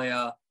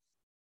Australia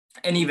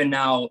and even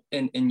now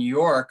in New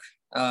York,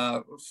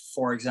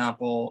 for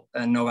example,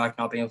 and Novak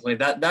not being able to play,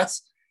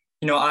 that's,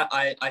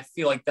 I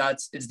feel like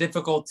it's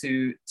difficult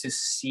to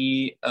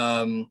see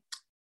a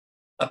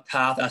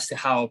path as to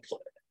how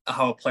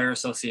a player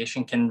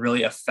association can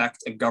really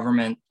affect a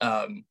government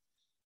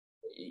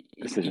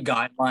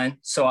guideline.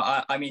 So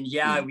I mean,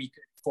 we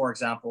could, for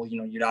example,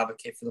 you'd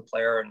advocate for the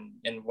player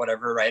and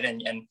whatever, right?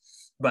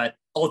 But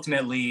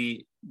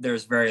ultimately,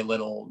 there's very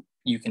little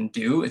you can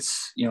do.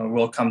 It's,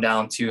 will come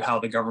down to how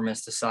the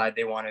governments decide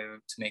they want to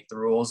make the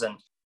rules. And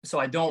so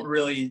I don't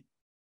really,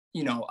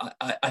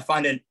 I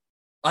find it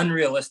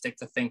unrealistic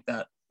to think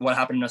that what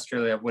happened in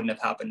Australia wouldn't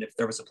have happened if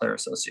there was a player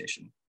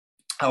association.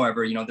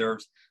 However,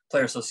 there's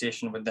player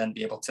association would then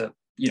be able to,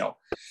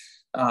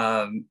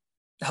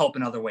 help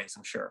in other ways,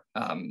 I'm sure,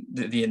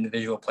 the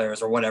individual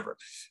players or whatever.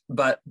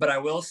 But I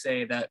will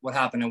say that what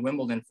happened in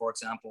Wimbledon, for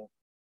example,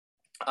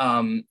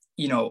 them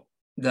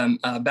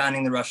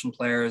banning the Russian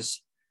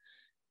players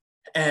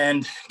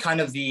and kind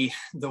of the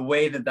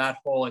way that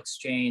whole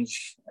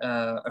exchange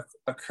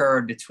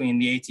occurred between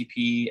the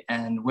ATP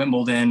and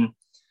Wimbledon,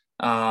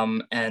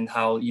 and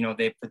how,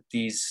 they put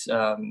these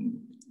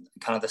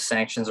kind of the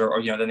sanctions or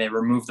then they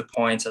remove the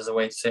points as a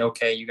way to say,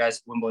 okay, you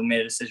guys, Wimbledon made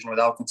a decision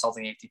without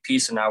consulting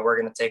ATP, so now we're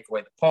going to take away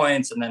the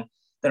points. And then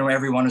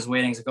everyone was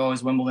waiting, it's like, oh,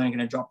 is Wimbledon going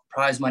to drop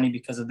prize money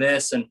because of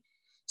this? And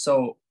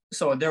so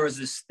there was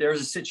a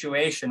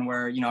situation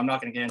where, I'm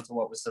not going to get into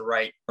what was the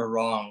right or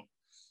wrong,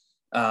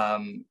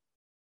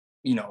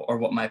 or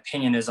what my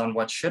opinion is on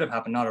what should have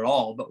happened, not at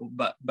all,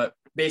 but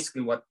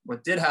basically what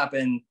did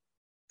happen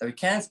that we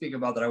can speak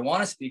about, that I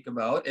want to speak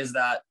about, is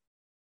that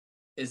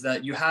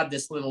you had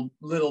this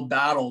little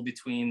battle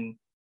between,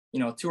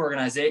 two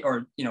organizations,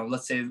 or,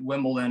 let's say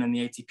Wimbledon and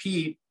the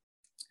ATP,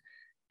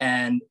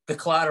 and the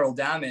collateral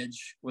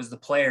damage was the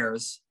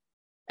players,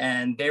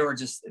 and they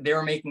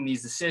were making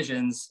these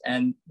decisions,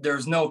 and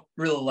there's no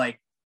real,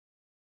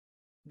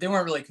 they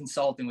weren't really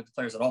consulting with the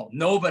players at all.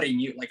 Nobody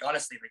knew,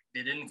 honestly,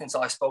 they didn't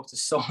consult. I spoke to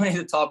so many of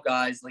the top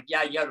guys, you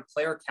had a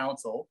player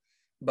council,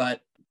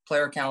 but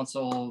player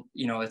council,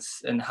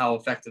 it's, and how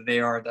effective they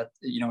are, that,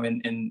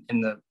 in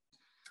the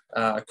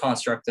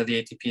construct of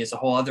the ATP is a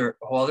whole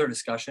other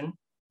discussion.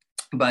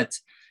 But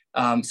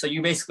so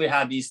you basically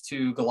had these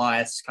two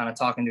Goliaths kind of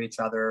talking to each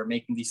other,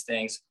 making these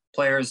things.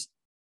 Players,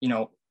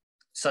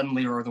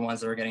 suddenly were the ones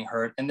that are getting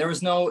hurt, and there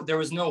was no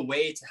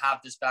way to have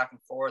this back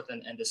and forth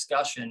and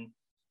discussion,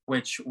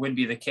 which would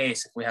be the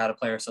case if we had a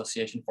player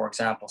association, for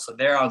example. So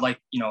there, I would like,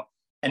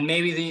 and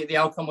maybe the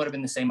outcome would have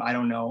been the same. I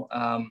don't know,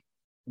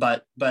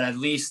 but at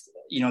least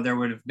there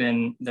would have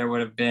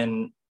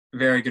been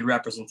very good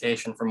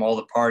representation from all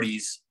the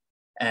parties,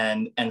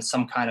 and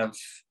some kind of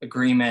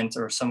agreement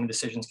or some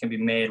decisions can be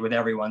made with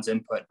everyone's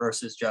input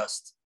versus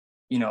just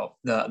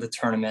the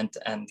tournament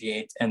and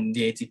the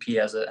ATP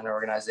as an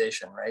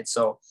organization, right?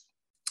 So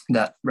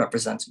that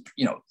represents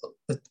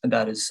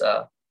that is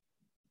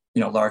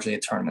largely a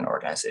tournament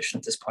organization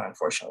at this point,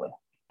 unfortunately.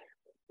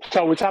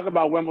 So we talk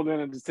about Wimbledon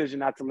and the decision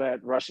not to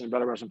let Russian and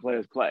Belarusian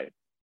players play.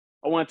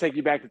 I want to take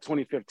you back to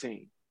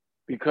 2015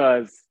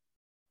 because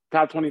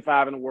top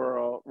 25 in the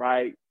world,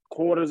 right?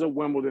 Quarters of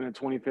Wimbledon in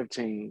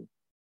 2015.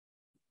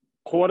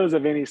 Quarters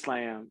of any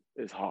slam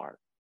is hard,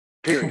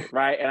 period,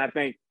 right? And I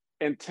think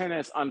in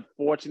tennis,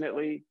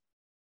 unfortunately,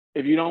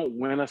 if you don't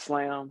win a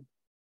slam,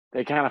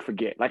 they kind of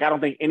forget. I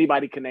don't think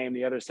anybody can name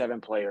the other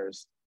 7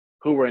 players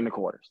who were in the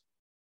quarters.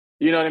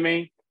 You know what I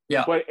mean?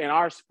 Yeah. But in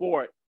our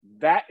sport,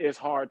 that is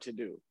hard to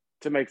do,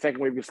 to make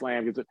second wave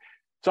slam.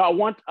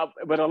 So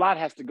but a lot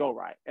has to go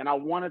right. And I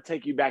want to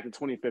take you back to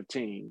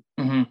 2015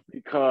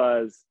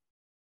 because,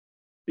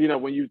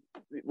 when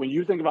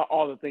you think about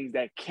all the things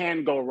that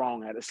can go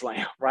wrong at a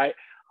slam, right?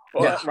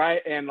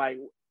 Right. And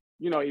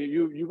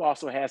you've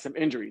also had some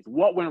injuries.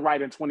 What went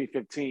right in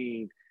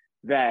 2015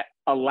 that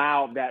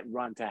allowed that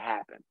run to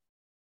happen?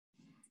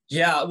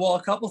 Yeah, well,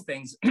 a couple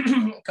things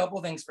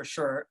for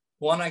sure.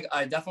 One,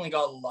 I definitely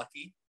got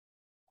lucky.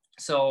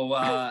 So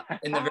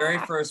in the very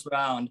first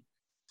round,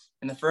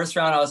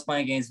 I was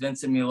playing against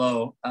Vincent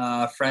Milot,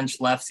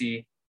 French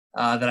lefty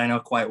that I know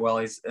quite well.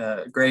 He's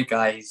a great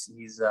guy. He's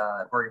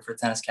working for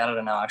Tennis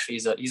Canada now. Actually,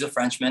 he's a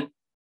Frenchman,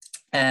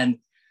 and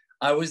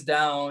I was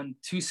down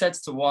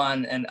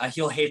 2-1, and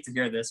he'll hate to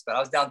hear this, but I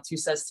was down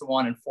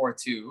 2-1 and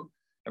 4-2,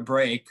 a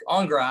break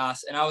on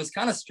grass, and I was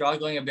kind of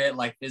struggling a bit,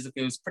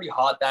 physically. It was pretty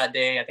hot that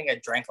day. I think I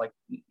drank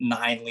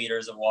 9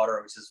 liters of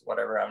water, which is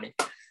whatever, how many,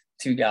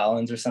 2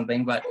 gallons or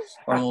something,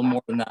 or a little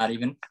more than that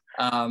even.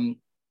 I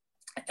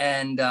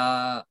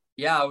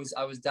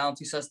was down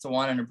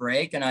 2-1 in a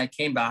break, and I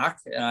came back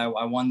and I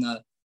won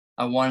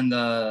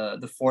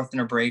the fourth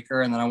in a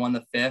breaker, and then I won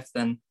the fifth,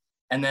 and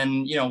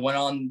then went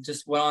on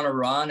a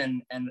run,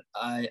 and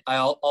I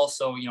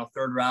also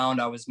third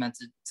round I was meant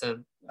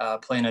to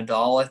play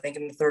Nadal. I think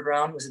in the third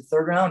round, was it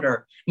third round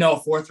or no,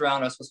 fourth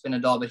round I was supposed to play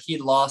Nadal, but he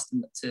lost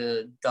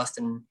to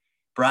Dustin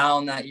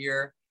Brown that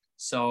year,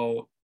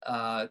 so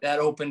that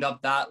opened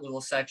up that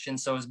little section.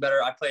 So it was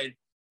better. I played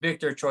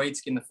Victor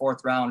Troitsky in the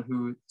 4th round,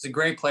 who is a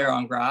great player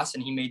on grass,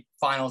 and he made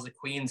finals at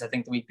Queens, I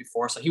think, the week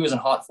before. So he was in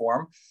hot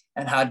form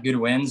and had good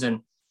wins.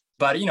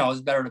 But it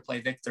was better to play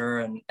Victor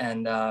and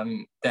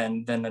than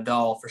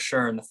Nadal for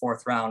sure in the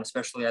 4th round,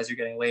 especially as you're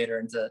getting later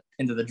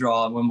into the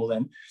draw in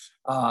Wimbledon,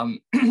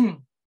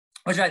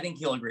 which I think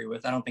he'll agree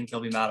with. I don't think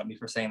he'll be mad at me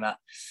for saying that.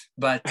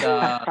 But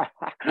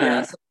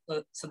yeah,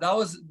 so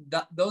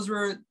those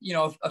were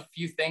a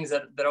few things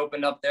that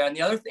opened up there. And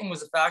the other thing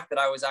was the fact that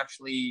I was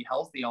actually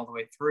healthy all the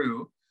way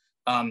through.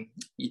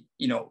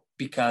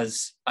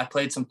 Because I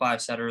played some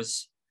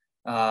 5-setters.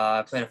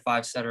 I played a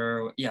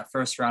 5-setter. Yeah,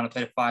 first round I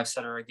played a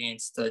 5-setter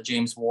against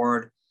James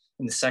Ward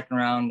in the 2nd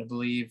round, I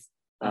believe.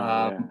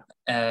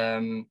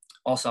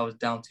 Also, I was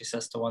down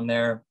 2-1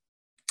 there,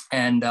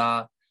 and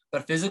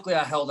but physically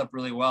I held up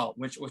really well,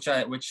 which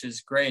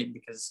is great,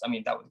 because I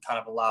mean that would kind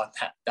of allow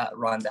that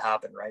run to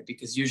happen, right?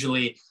 Because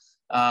usually,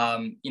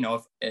 so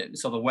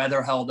the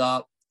weather held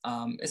up.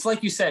 It's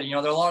like you said, there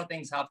are a lot of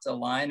things have to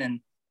align,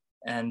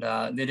 and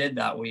they did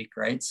that week,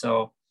 right?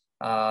 So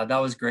that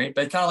was great.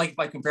 But kind of like if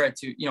I compare it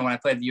to, when I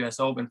played the US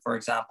Open, for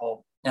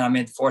example, and I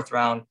made the 4th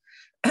round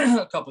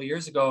a couple of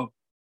years ago,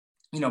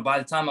 by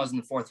the time I was in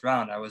the 4th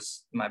round,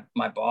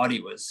 my body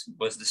was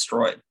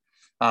destroyed.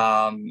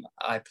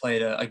 I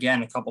played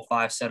again a couple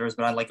 5-setters,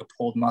 but I had like a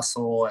pulled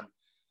muscle,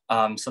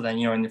 and so then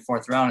in the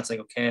 4th round, it's like,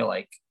 okay,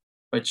 like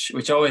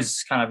which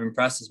always kind of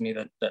impresses me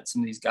that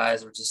some of these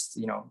guys are just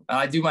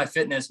I do my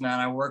fitness, man.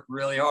 I work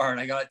really hard.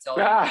 I gotta tell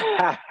you.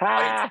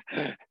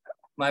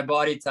 My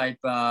body type,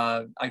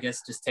 I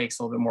guess, just takes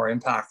a little bit more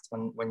impact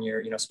when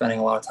you're, spending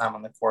a lot of time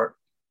on the court.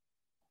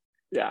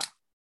 Yeah.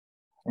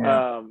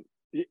 Yeah,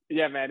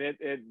 man.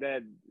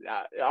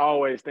 I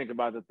always think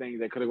about the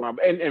things that could have gone,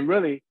 and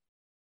really,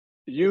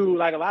 you,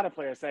 like a lot of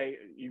players say,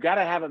 you got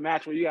to have a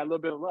match where you got a little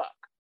bit of luck.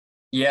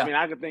 Yeah. I mean,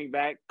 I could think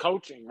back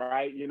coaching,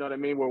 right? You know what I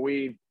mean? Where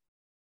we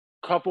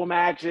couple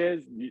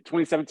matches,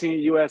 2017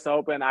 U.S.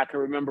 Open. I can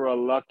remember a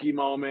lucky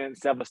moment.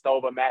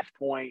 Sevastova match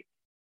point.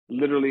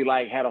 Literally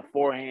had a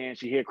forehand.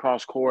 She hit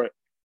cross court,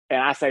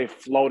 and I say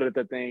floated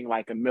the thing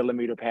like a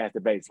millimeter past the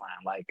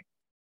baseline,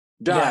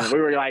 done. Yeah. We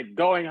were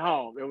going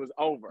home. It was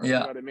over. Yeah. You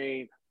know what I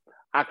mean?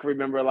 I can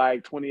remember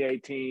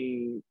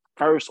 2018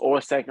 first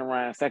or second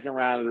round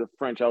of the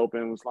French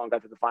Open was long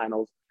got to the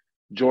finals.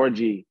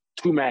 Georgie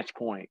 2 match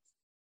points,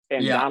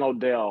 and Donald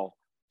Dell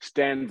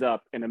stands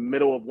up in the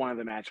middle of one of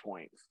the match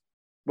points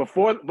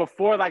before the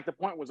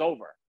point was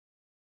over,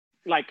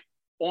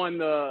 on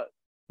the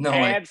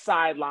ad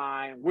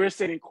sideline. We're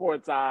sitting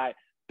courtside.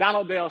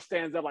 Donald Dale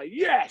stands up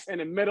yes, in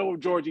the middle of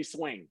Georgie's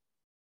swing,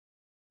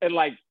 and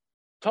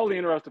totally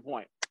interrupts the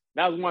point.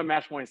 That was one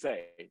match point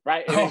save,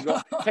 right? And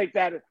then take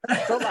that,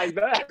 so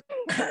that.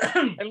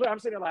 And look, I'm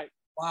sitting there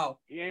wow,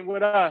 he ain't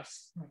with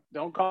us.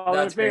 Don't call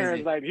it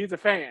interference. He's a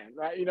fan,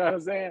 right? You know what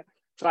I'm saying?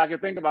 So I can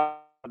think about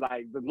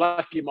the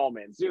lucky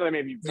moments. You know what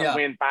I mean? If you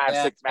win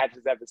 5-6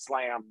 matches at the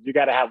Slam, you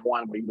got to have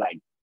one where you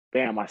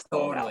damn, I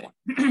stole that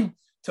one.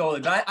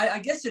 Totally. But I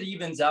guess it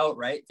evens out,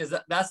 right? Because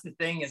that's the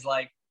thing is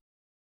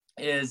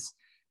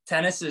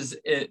tennis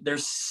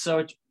there's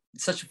such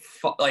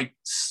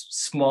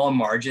small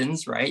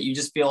margins, right? You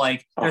just feel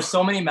there's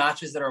so many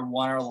matches that are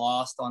won or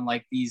lost on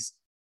these,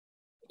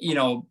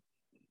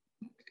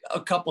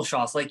 a couple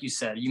shots, like you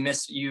said, you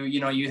miss,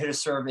 you hit a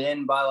serve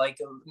in by a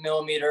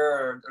millimeter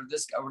or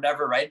this or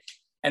whatever, right?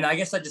 And I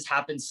guess that just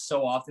happens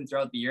so often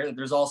throughout the year that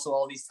there's also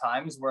all these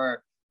times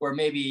where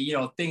maybe,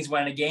 things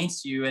went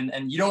against you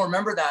and you don't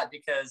remember that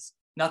because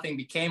nothing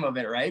became of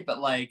it, right? But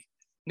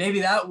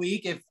maybe that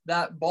week, if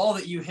that ball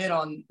that you hit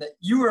on, that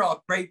you were a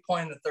great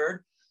point in the 3rd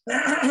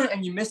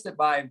and you missed it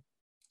by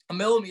a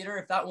millimeter,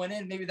 if that went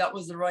in, maybe that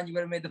was the run you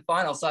would have made the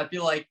final. So I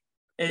feel but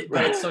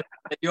it's so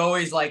you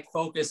always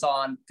focus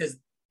on, because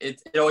it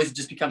always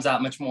just becomes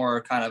that much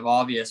more kind of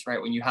obvious,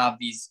 right? When you have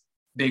these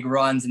big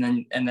runs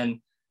and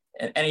then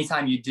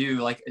anytime you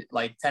do,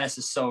 tennis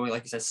is so,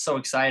 like you said, so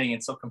exciting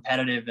and so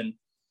competitive,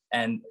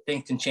 and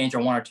things can change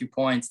on 1 or 2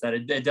 points, that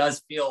it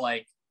does feel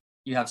like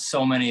you have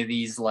so many of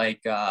these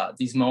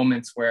these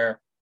moments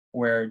where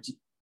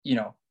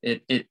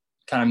it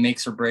kind of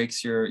makes or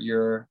breaks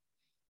your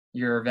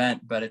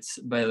event. But it's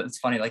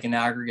funny, in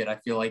aggregate, I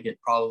feel like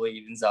it probably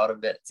evens out a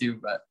bit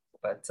too, but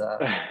you're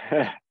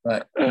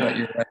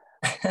right.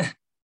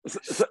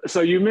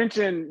 So you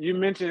mentioned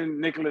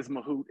Nicholas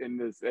Mahut in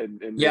this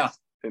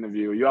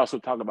interview. You also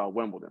talk about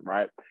Wimbledon,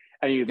 right?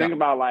 And you think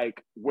about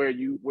where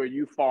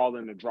you fall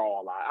in the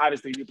draw a lot.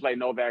 Obviously, you play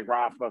Novak,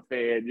 Rafa,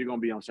 Fed, you're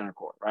gonna be on center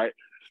court, right?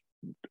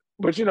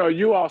 But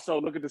you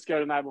also look at the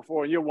schedule the night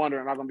before and you're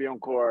wondering, am I gonna be on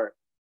court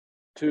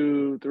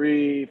 2,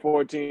 3,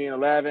 14,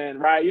 11,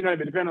 right?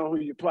 Depending on who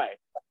you play.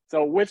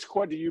 So which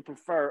court do you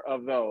prefer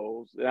of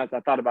those? I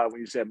thought about it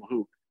when you said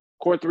Mahut.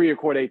 Court 3 or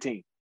court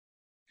 18?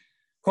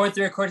 Court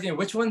 3 or court 18.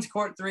 Which one's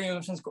court 3 and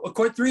which one's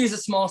court 3 is a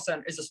small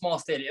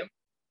stadium.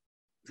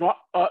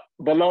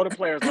 Below the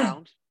players'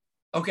 lounge.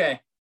 Okay.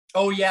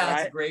 Oh yeah,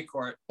 that's a great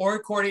court. Or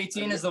court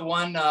 18 is the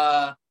one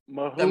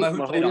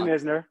Mahut played on.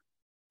 Isner.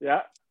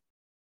 Yeah.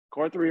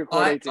 Court 3 or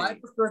court 18? I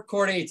prefer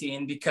court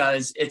 18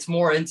 because it's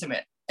more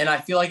intimate. and I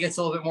feel like it's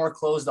a little bit more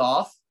closed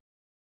off.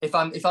 If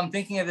I'm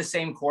thinking of the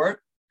same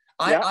court,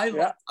 I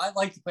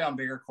like to play on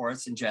bigger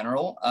courts in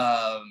general,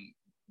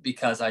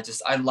 because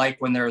I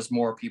like when there's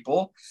more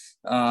people.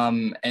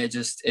 It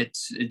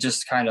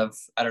just kind of,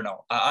 I don't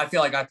know. I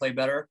feel like I play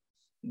better.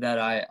 That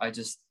I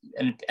just,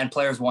 and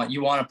players want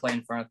to play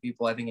in front of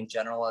people. I think in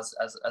general as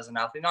an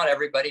athlete, not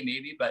everybody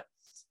maybe, but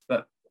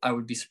I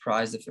would be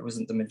surprised if it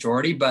wasn't the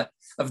majority. But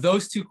of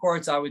those two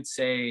courts, I would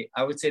say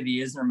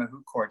the Isner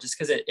Mahut court, just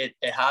because it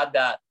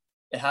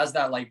has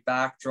that like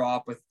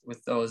backdrop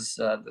with those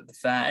the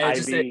fan.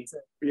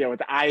 With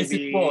the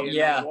ivy. Cool.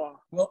 Yeah.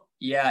 Well,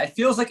 yeah, it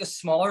feels like a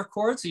smaller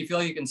court, so you feel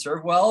like you can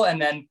serve well,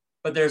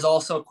 but there's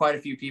also quite a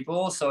few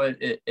people, so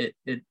it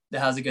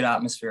has a good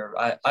atmosphere.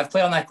 I've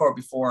played on that court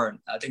before, and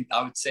I think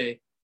I would say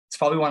it's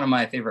probably one of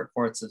my favorite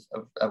courts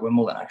of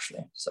Wimbledon,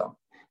 actually. So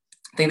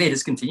I think they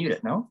discontinued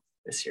it, no,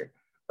 this year.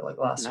 Like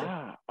last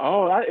year.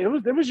 Oh,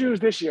 it was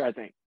used this year, I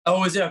think. Oh,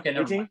 was it? Okay,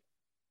 never mind.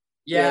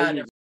 Yeah,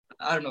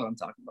 I don't know what I'm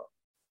talking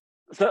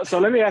about. So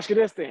let me ask you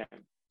this then.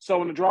 So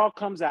when the draw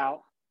comes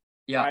out,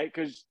 right?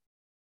 Because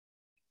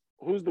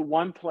who's the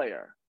one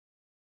player,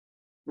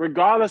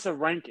 regardless of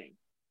ranking,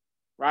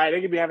 right?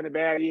 They could be having a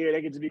bad year,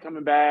 they could just be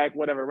coming back,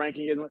 whatever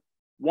ranking is.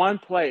 One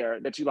player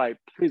that you like,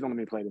 please don't let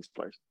me play this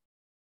person.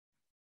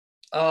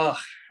 Oh,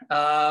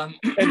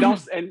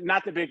 and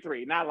not the big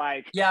three, not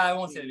like I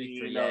won't say the big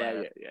three.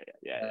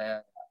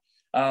 Yeah.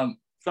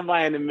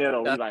 Somebody in the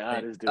middle, was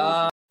like, this dude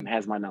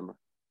has my number.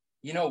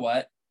 You know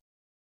what?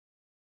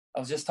 I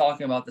was just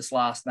talking about this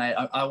last night.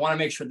 I want to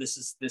make sure this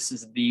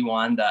is the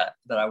one that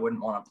I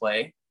wouldn't want to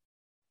play.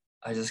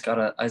 I just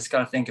gotta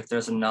think if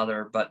there's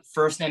another. But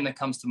first name that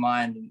comes to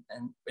mind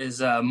is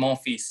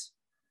Monfils.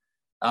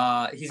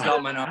 He's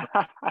got my number.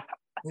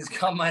 He's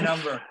got my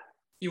number.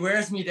 He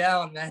wears me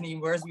down, man. He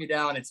wears me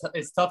down.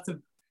 It's tough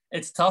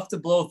to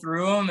blow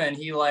through him, and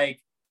he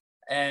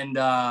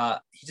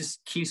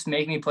just keeps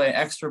making me play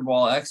extra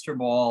ball,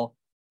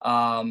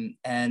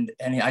 and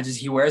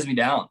he wears me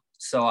down.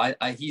 So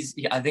I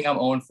think I'm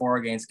 0-4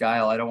 against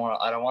Guile. I don't want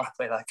to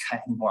play that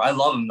guy anymore. I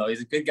love him though.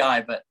 He's a good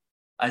guy, but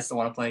I just don't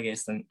want to play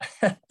against him.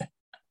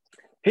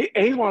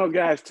 He's one of those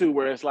guys too,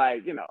 where it's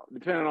like,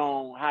 depending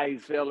on how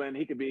he's feeling,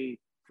 he could be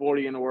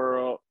 40 in the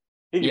world,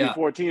 he could be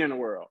 14 in the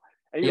world.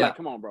 And you're like,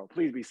 come on, bro,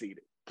 please be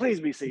seated.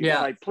 Please be seated.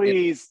 Yeah. Like,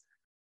 please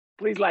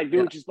like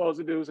do what you're supposed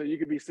to do so you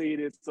can be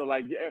seated. So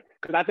like,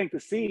 because I think the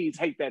seeds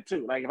hate that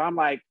too. Like if I'm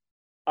like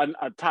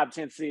a top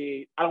 10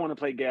 seed, I don't want to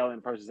play Gale in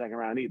the first or second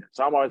round either.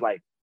 So I'm always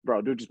like,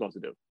 bro, do what you're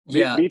supposed to do.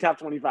 Be top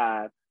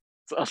 25.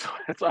 So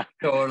that's why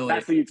totally.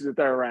 I see you to the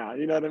third round.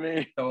 You know what I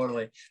mean?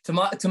 Totally. To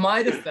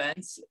my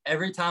defense,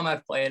 every time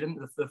I've played him,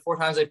 the 4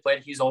 times I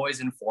played, he's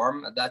always in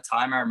form. At that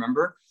time, I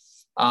remember.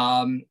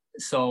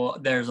 So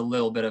there's a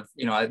little bit of,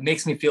 it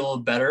makes me feel a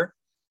little better.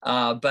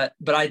 But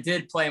I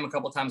did play him a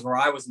couple of times where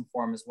I was in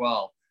form as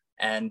well.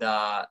 And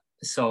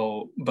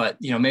but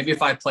maybe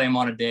if I play him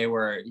on a day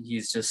where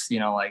he's just,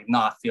 like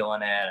not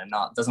feeling it and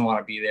doesn't want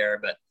to be there,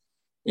 but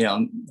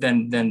then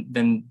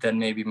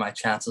maybe my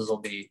chances will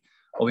be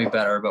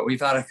better. But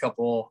we've had a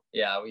couple,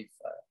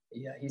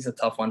 he's a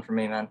tough one for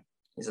me, man.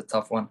 He's a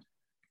tough one.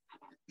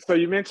 So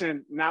you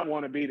mentioned not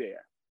want to be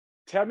there.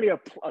 Tell me a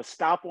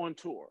stop on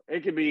tour.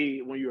 It could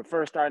be when you were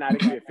first starting out, it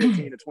could be a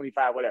 15 to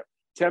 25, whatever.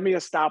 Tell me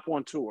a stop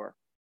on tour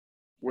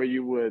where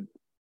you would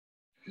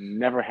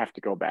never have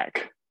to go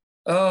back.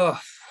 Oh,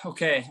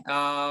 okay.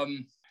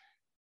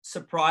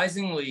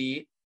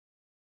 Surprisingly,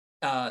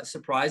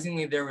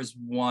 there was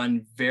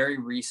one very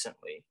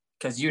recently,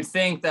 because you'd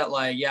think that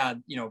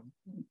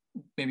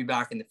maybe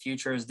back in the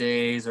futures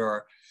days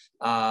or,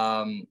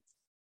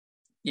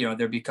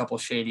 there'd be a couple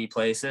shady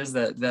places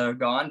that are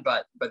gone,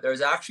 but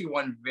there's actually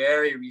one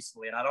very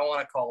recently, and I don't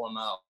want to call him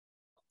out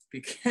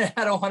because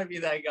I don't want to be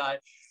that guy,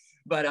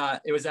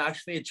 but it was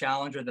actually a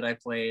challenger that I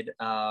played,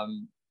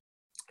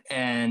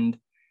 and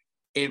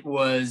it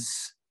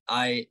was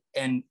I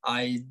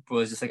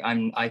was just like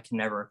I can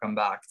never come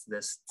back to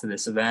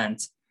this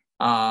event,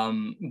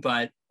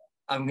 but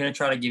I'm gonna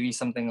try to give you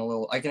something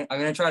I'm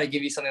gonna try to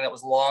give you something that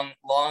was long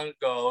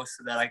ago,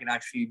 so that I can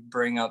actually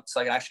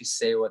so I can actually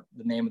say what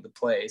the name of the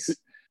place,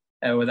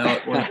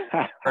 without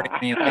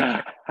hurting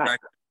any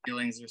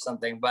feelings or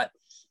something. But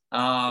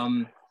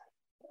I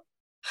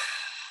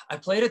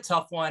played a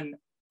tough one.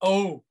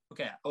 Oh,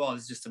 okay. Well,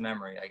 it's just a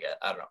memory. I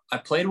don't know. I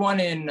played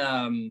one in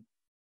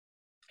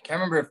I can't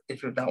remember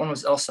if that one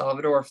was El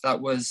Salvador, or if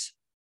that was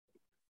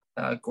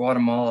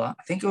Guatemala.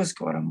 I think it was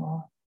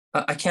Guatemala.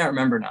 I can't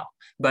remember now,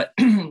 but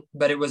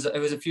it was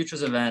a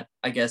futures event,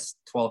 I guess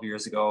 12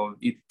 years ago,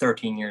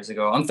 13 years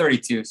ago. I'm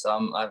 32,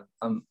 so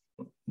I'm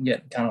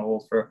getting kind of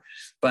old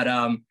but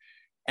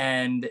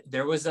and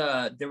there was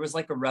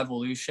like a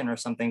revolution or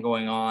something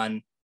going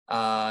on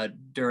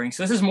during.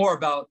 So this is more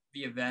about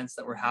the events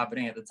that were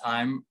happening at the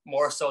time,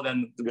 more so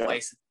than the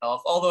place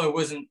itself. Although it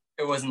wasn't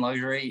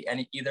luxury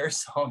either.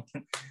 So,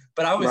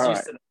 but I was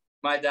used to that.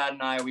 My dad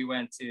and I, we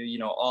went to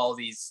all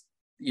these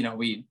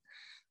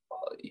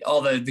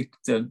all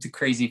the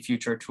crazy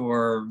future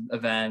tour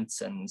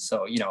events, and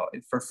so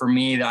for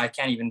me, I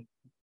can't even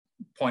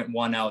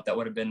 0.1 out that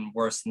would have been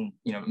worse than,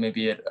 you know,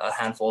 maybe a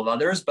handful of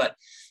others. But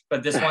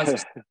this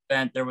one's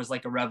event, there was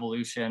like a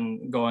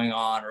revolution going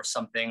on or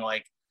something.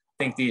 Like,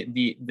 I think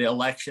the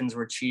elections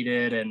were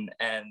cheated, and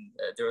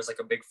there was like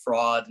a big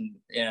fraud,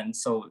 and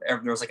so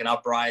there was like an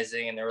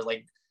uprising, and there were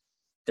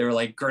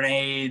like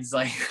grenades,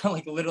 like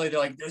literally they're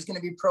like, there's going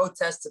to be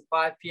protests at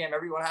 5 p.m.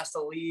 Everyone has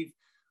to leave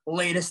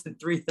latest at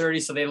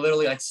 3:30. So they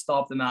literally like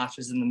stopped the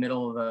matches in the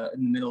middle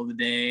of the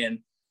day.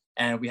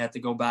 And we had to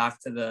go back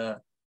to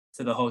the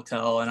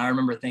hotel. And I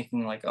remember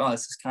thinking like, oh,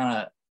 this is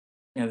kind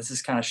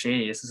of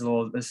shady.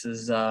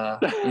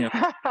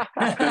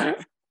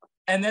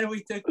 And then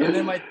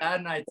my dad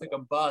and I took a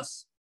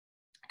bus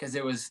because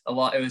it was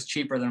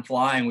cheaper than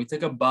flying. We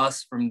took a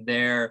bus from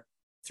there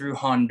through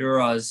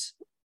Honduras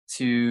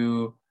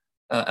to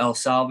El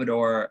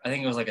Salvador. I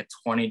think it was like a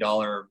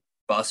 $20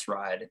 bus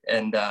ride,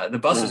 and the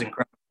bus was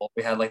incredible.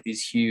 We had like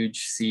these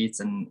huge seats,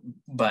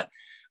 but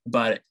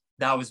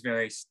that was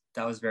very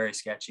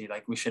sketchy.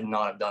 Like, we should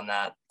not have done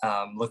that,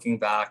 looking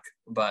back.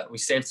 But we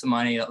saved some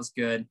money. That was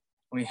good.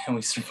 We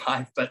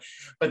survived. But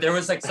there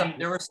was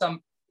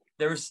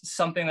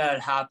something that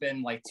had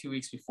happened like 2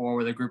 weeks before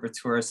with a group of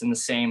tourists in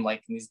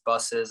these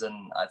buses,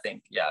 and I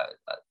think a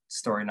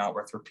story not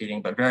worth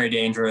repeating, but very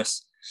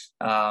dangerous.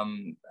 So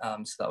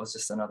that was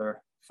just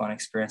another fun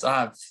experience. I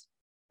have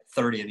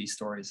 30 of these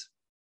stories.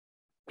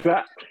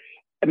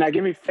 Now,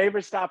 give me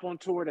favorite stop on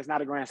tour that's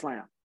not a Grand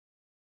Slam.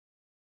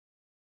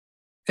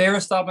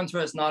 Favorite stop on tour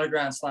that's not a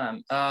Grand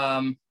Slam.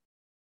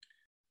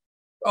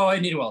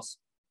 Indian Wells.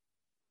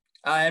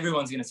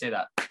 Everyone's gonna say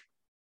that.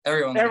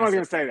 Everyone's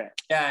gonna say that.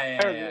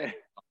 Yeah.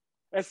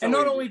 And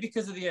not only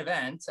because of the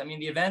event. I mean,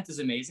 the event is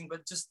amazing,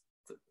 but just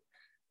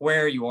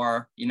where you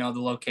are, you know,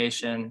 the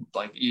location,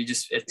 like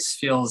it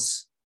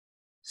feels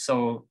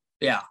so,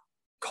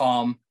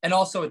 calm. And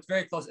also it's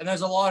very close. And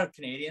there's a lot of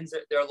Canadians.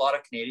 There are a lot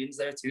of Canadians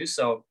there too.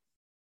 So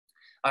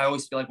I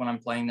always feel like when I'm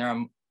playing there,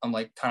 I'm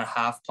like kind of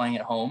half playing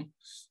at home.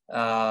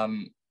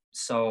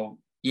 So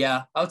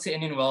yeah, I would say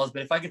Indian Wells,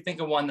 but if I could think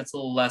of one that's a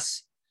little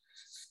less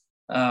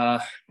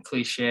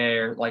cliche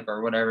or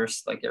whatever,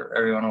 like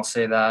everyone will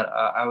say that,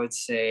 I would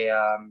say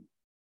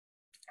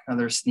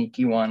another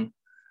sneaky one.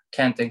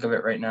 Can't think of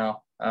it right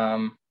now.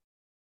 I'll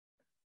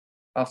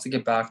have to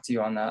get back to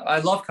you on that. I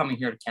love coming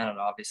here to Canada,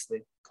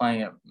 obviously,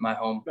 playing at my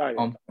home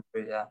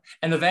country, yeah.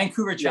 And the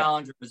Vancouver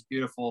Challenger was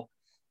beautiful.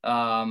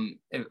 In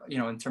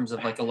terms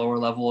of like a lower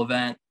level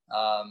event.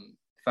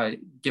 If I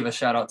give a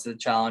shout out to the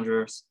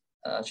Challenger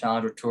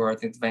Tour, I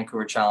think the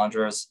Vancouver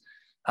Challenger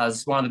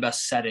has one of the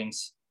best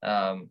settings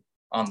on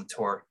the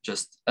tour,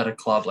 just at a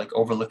club like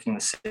overlooking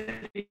the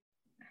city.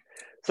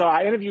 So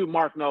I interviewed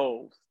Mark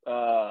Knowles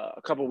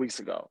a couple of weeks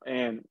ago,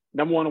 and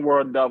number one in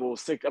world in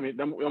doubles.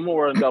 Number one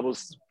world in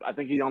doubles. I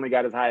think he only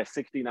got as high as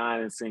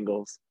 69 in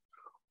singles.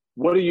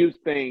 What do you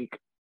think?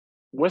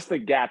 What's the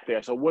gap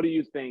there? So what do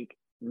you think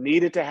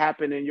needed to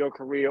happen in your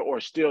career, or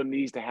still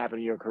needs to happen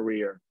in your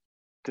career,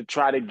 to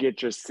try to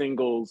get your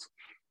singles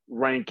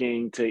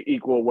ranking to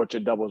equal what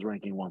your doubles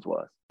ranking once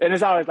was? And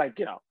it's always like,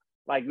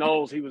 like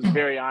Knowles, he was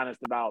very honest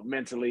about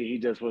mentally. He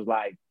just was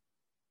like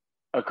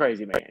a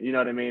crazy man. You know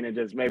what I mean? And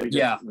just maybe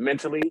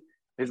mentally,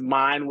 his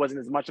mind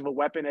wasn't as much of a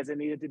weapon as it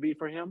needed to be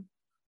for him.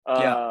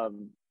 So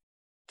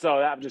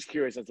I'm just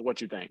curious as to what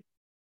you think.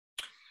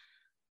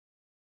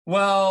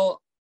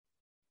 Well,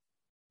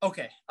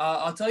 okay.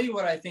 I'll tell you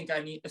what I think I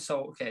need.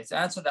 So, to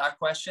answer that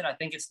question, I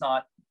think it's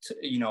not,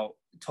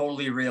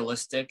 totally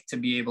realistic to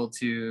be able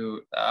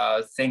to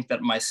think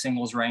that my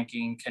singles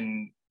ranking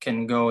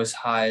can go as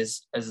high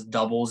as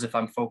doubles if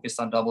I'm focused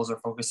on doubles or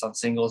focused on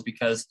singles,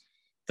 because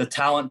the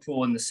talent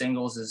pool in the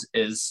singles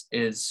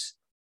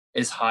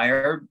is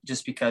higher,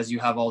 just because you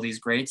have all these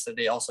greats that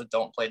they also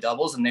don't play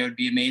doubles, and they would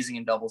be amazing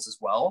in doubles as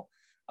well.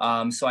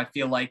 So I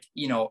feel like,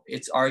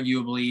 it's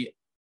arguably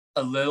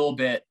a little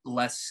bit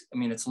less. I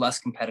mean, it's less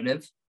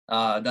competitive.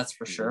 That's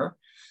for sure.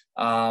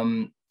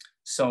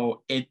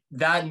 So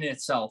that in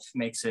itself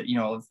makes it,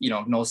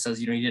 Noel says,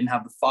 he didn't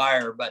have the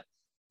fire, but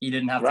he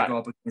didn't have to go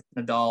up against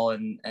Nadal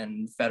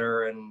and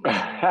Federer and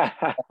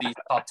all these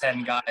top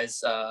 10 guys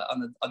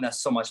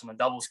so much on the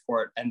doubles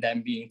court, and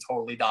then being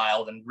totally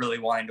dialed and really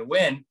wanting to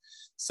win.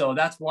 So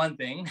that's one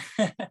thing.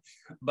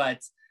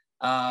 But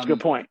good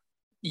point.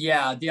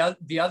 Yeah,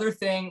 the other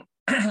thing,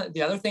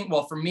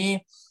 well, for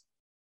me,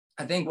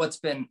 I think what's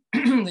been,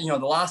 the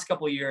last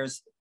couple of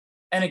years,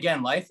 and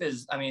again, life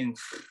is,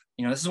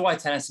 this is why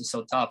tennis is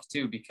so tough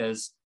too,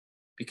 because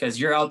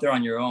you're out there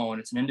on your own.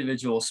 It's an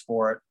individual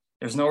sport.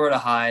 There's nowhere to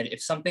hide.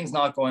 If something's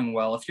not going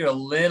well, if you're a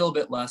little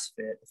bit less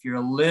fit, if you're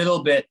a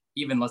little bit,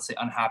 even let's say,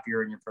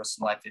 unhappier in your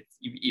personal life,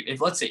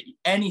 if let's say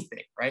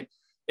anything, right?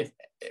 If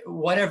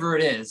whatever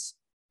it is,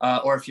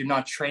 or if you're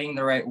not training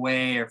the right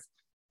way, or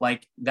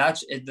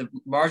the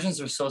margins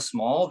are so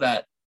small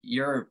that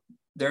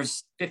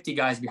there's 50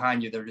 guys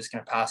behind you that are just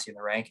going to pass you in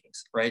the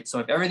rankings, right? So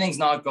if everything's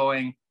not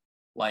going,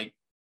 like,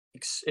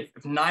 if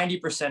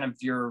 90%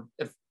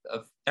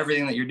 of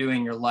everything that you're doing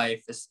in your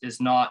life is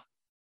not,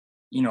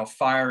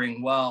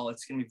 firing well,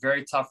 it's going to be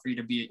very tough for you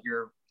to be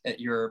at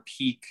your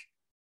peak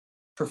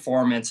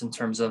performance in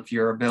terms of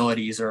your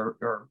abilities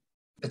or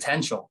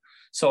potential.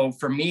 So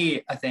for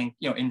me, I think,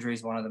 injury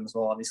is one of them as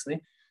well,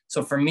 obviously.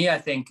 So for me, I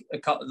think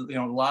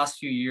the last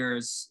few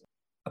years,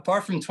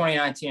 apart from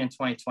 2019 and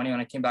 2020, when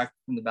I came back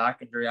from the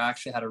back injury, I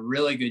actually had a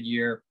really good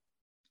year,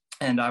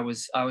 and I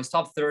was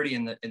top 30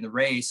 in the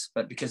race,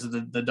 but because of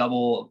the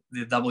double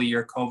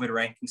year COVID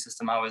ranking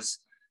system, I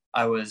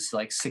was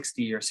like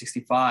 60 or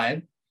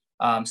 65.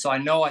 So I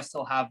know I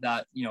still have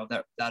that,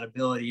 that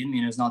ability in me,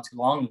 and it was not too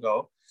long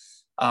ago.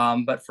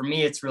 But for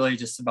me, it's really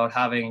just about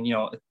having,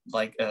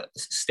 like a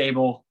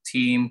stable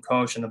team,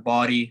 coach, and the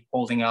body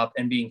holding up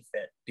and being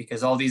fit,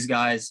 because all these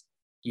guys,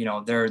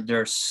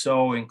 they're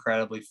so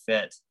incredibly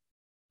fit.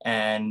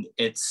 And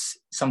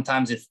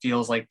sometimes it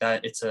feels like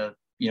that it's a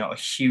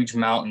huge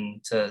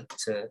mountain to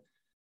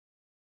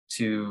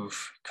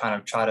kind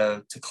of try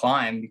to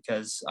climb,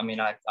 because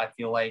I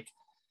feel like,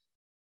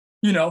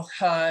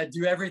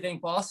 do everything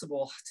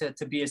possible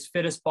to be as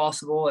fit as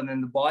possible. And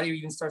then the body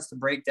even starts to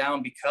break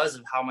down because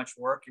of how much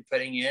work you're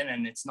putting in.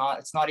 And it's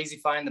not easy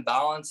finding the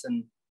balance.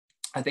 And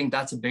I think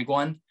that's a big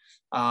one.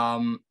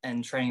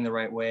 And training the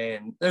right way.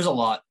 And there's a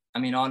lot.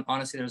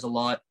 Honestly, there's a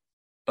lot,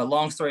 but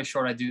long story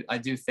short, I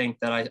do think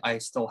that I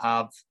still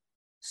have,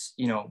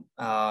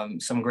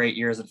 some great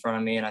years in front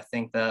of me. And I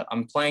think that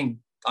I'm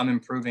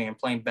improving and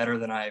playing better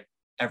than I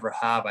ever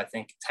have, I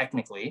think,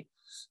 technically.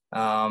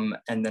 And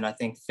then I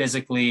think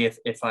physically,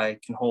 if I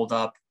can hold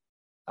up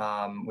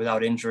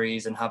without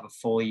injuries and have a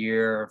full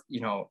year,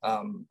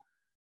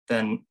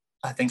 then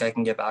I think I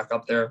can get back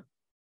up there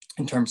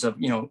in terms of,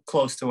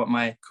 close to what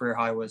my career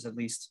high was, at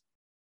least.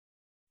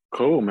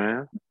 Cool,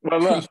 man.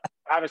 Well, look,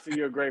 obviously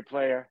you're a great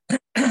player,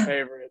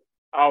 favorite,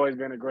 always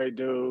been a great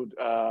dude.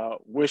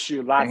 Wish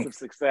you lots of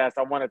success.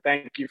 I want to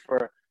thank you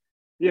for,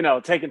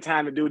 taking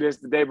time to do this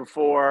the day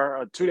before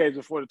or 2 days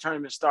before the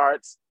tournament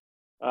starts.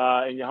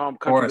 In your home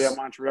country there in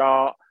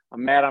Montreal.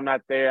 I'm mad I'm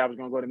not there. I was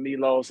going to go to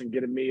Milos and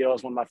get a meal.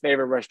 It's one of my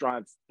favorite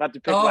restaurants. Not to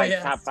pick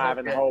top five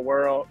in the whole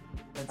world.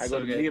 I go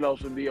to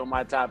Milos would be on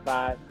my top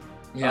 5.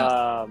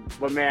 Yeah.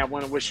 But man, I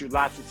want to wish you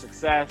lots of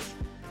success.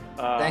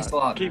 Thanks a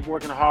lot. Keep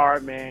working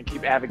hard, man.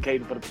 Keep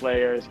advocating for the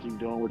players. Keep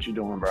doing what you're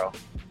doing, bro.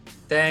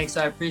 Thanks.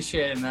 I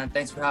appreciate it, man.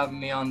 Thanks for having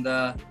me on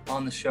the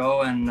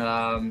show.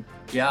 And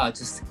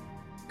just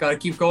got to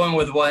keep going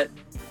with what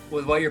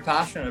you're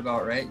passionate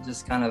about, right?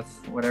 Just kind of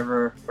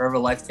wherever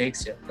life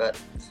takes you. But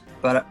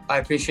I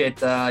appreciate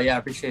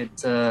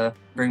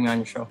bringing me on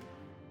your show.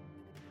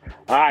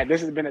 All right,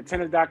 this has been a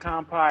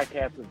Tennis.com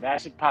podcast with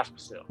Vasek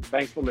Pospisil.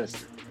 Thanks for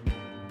listening.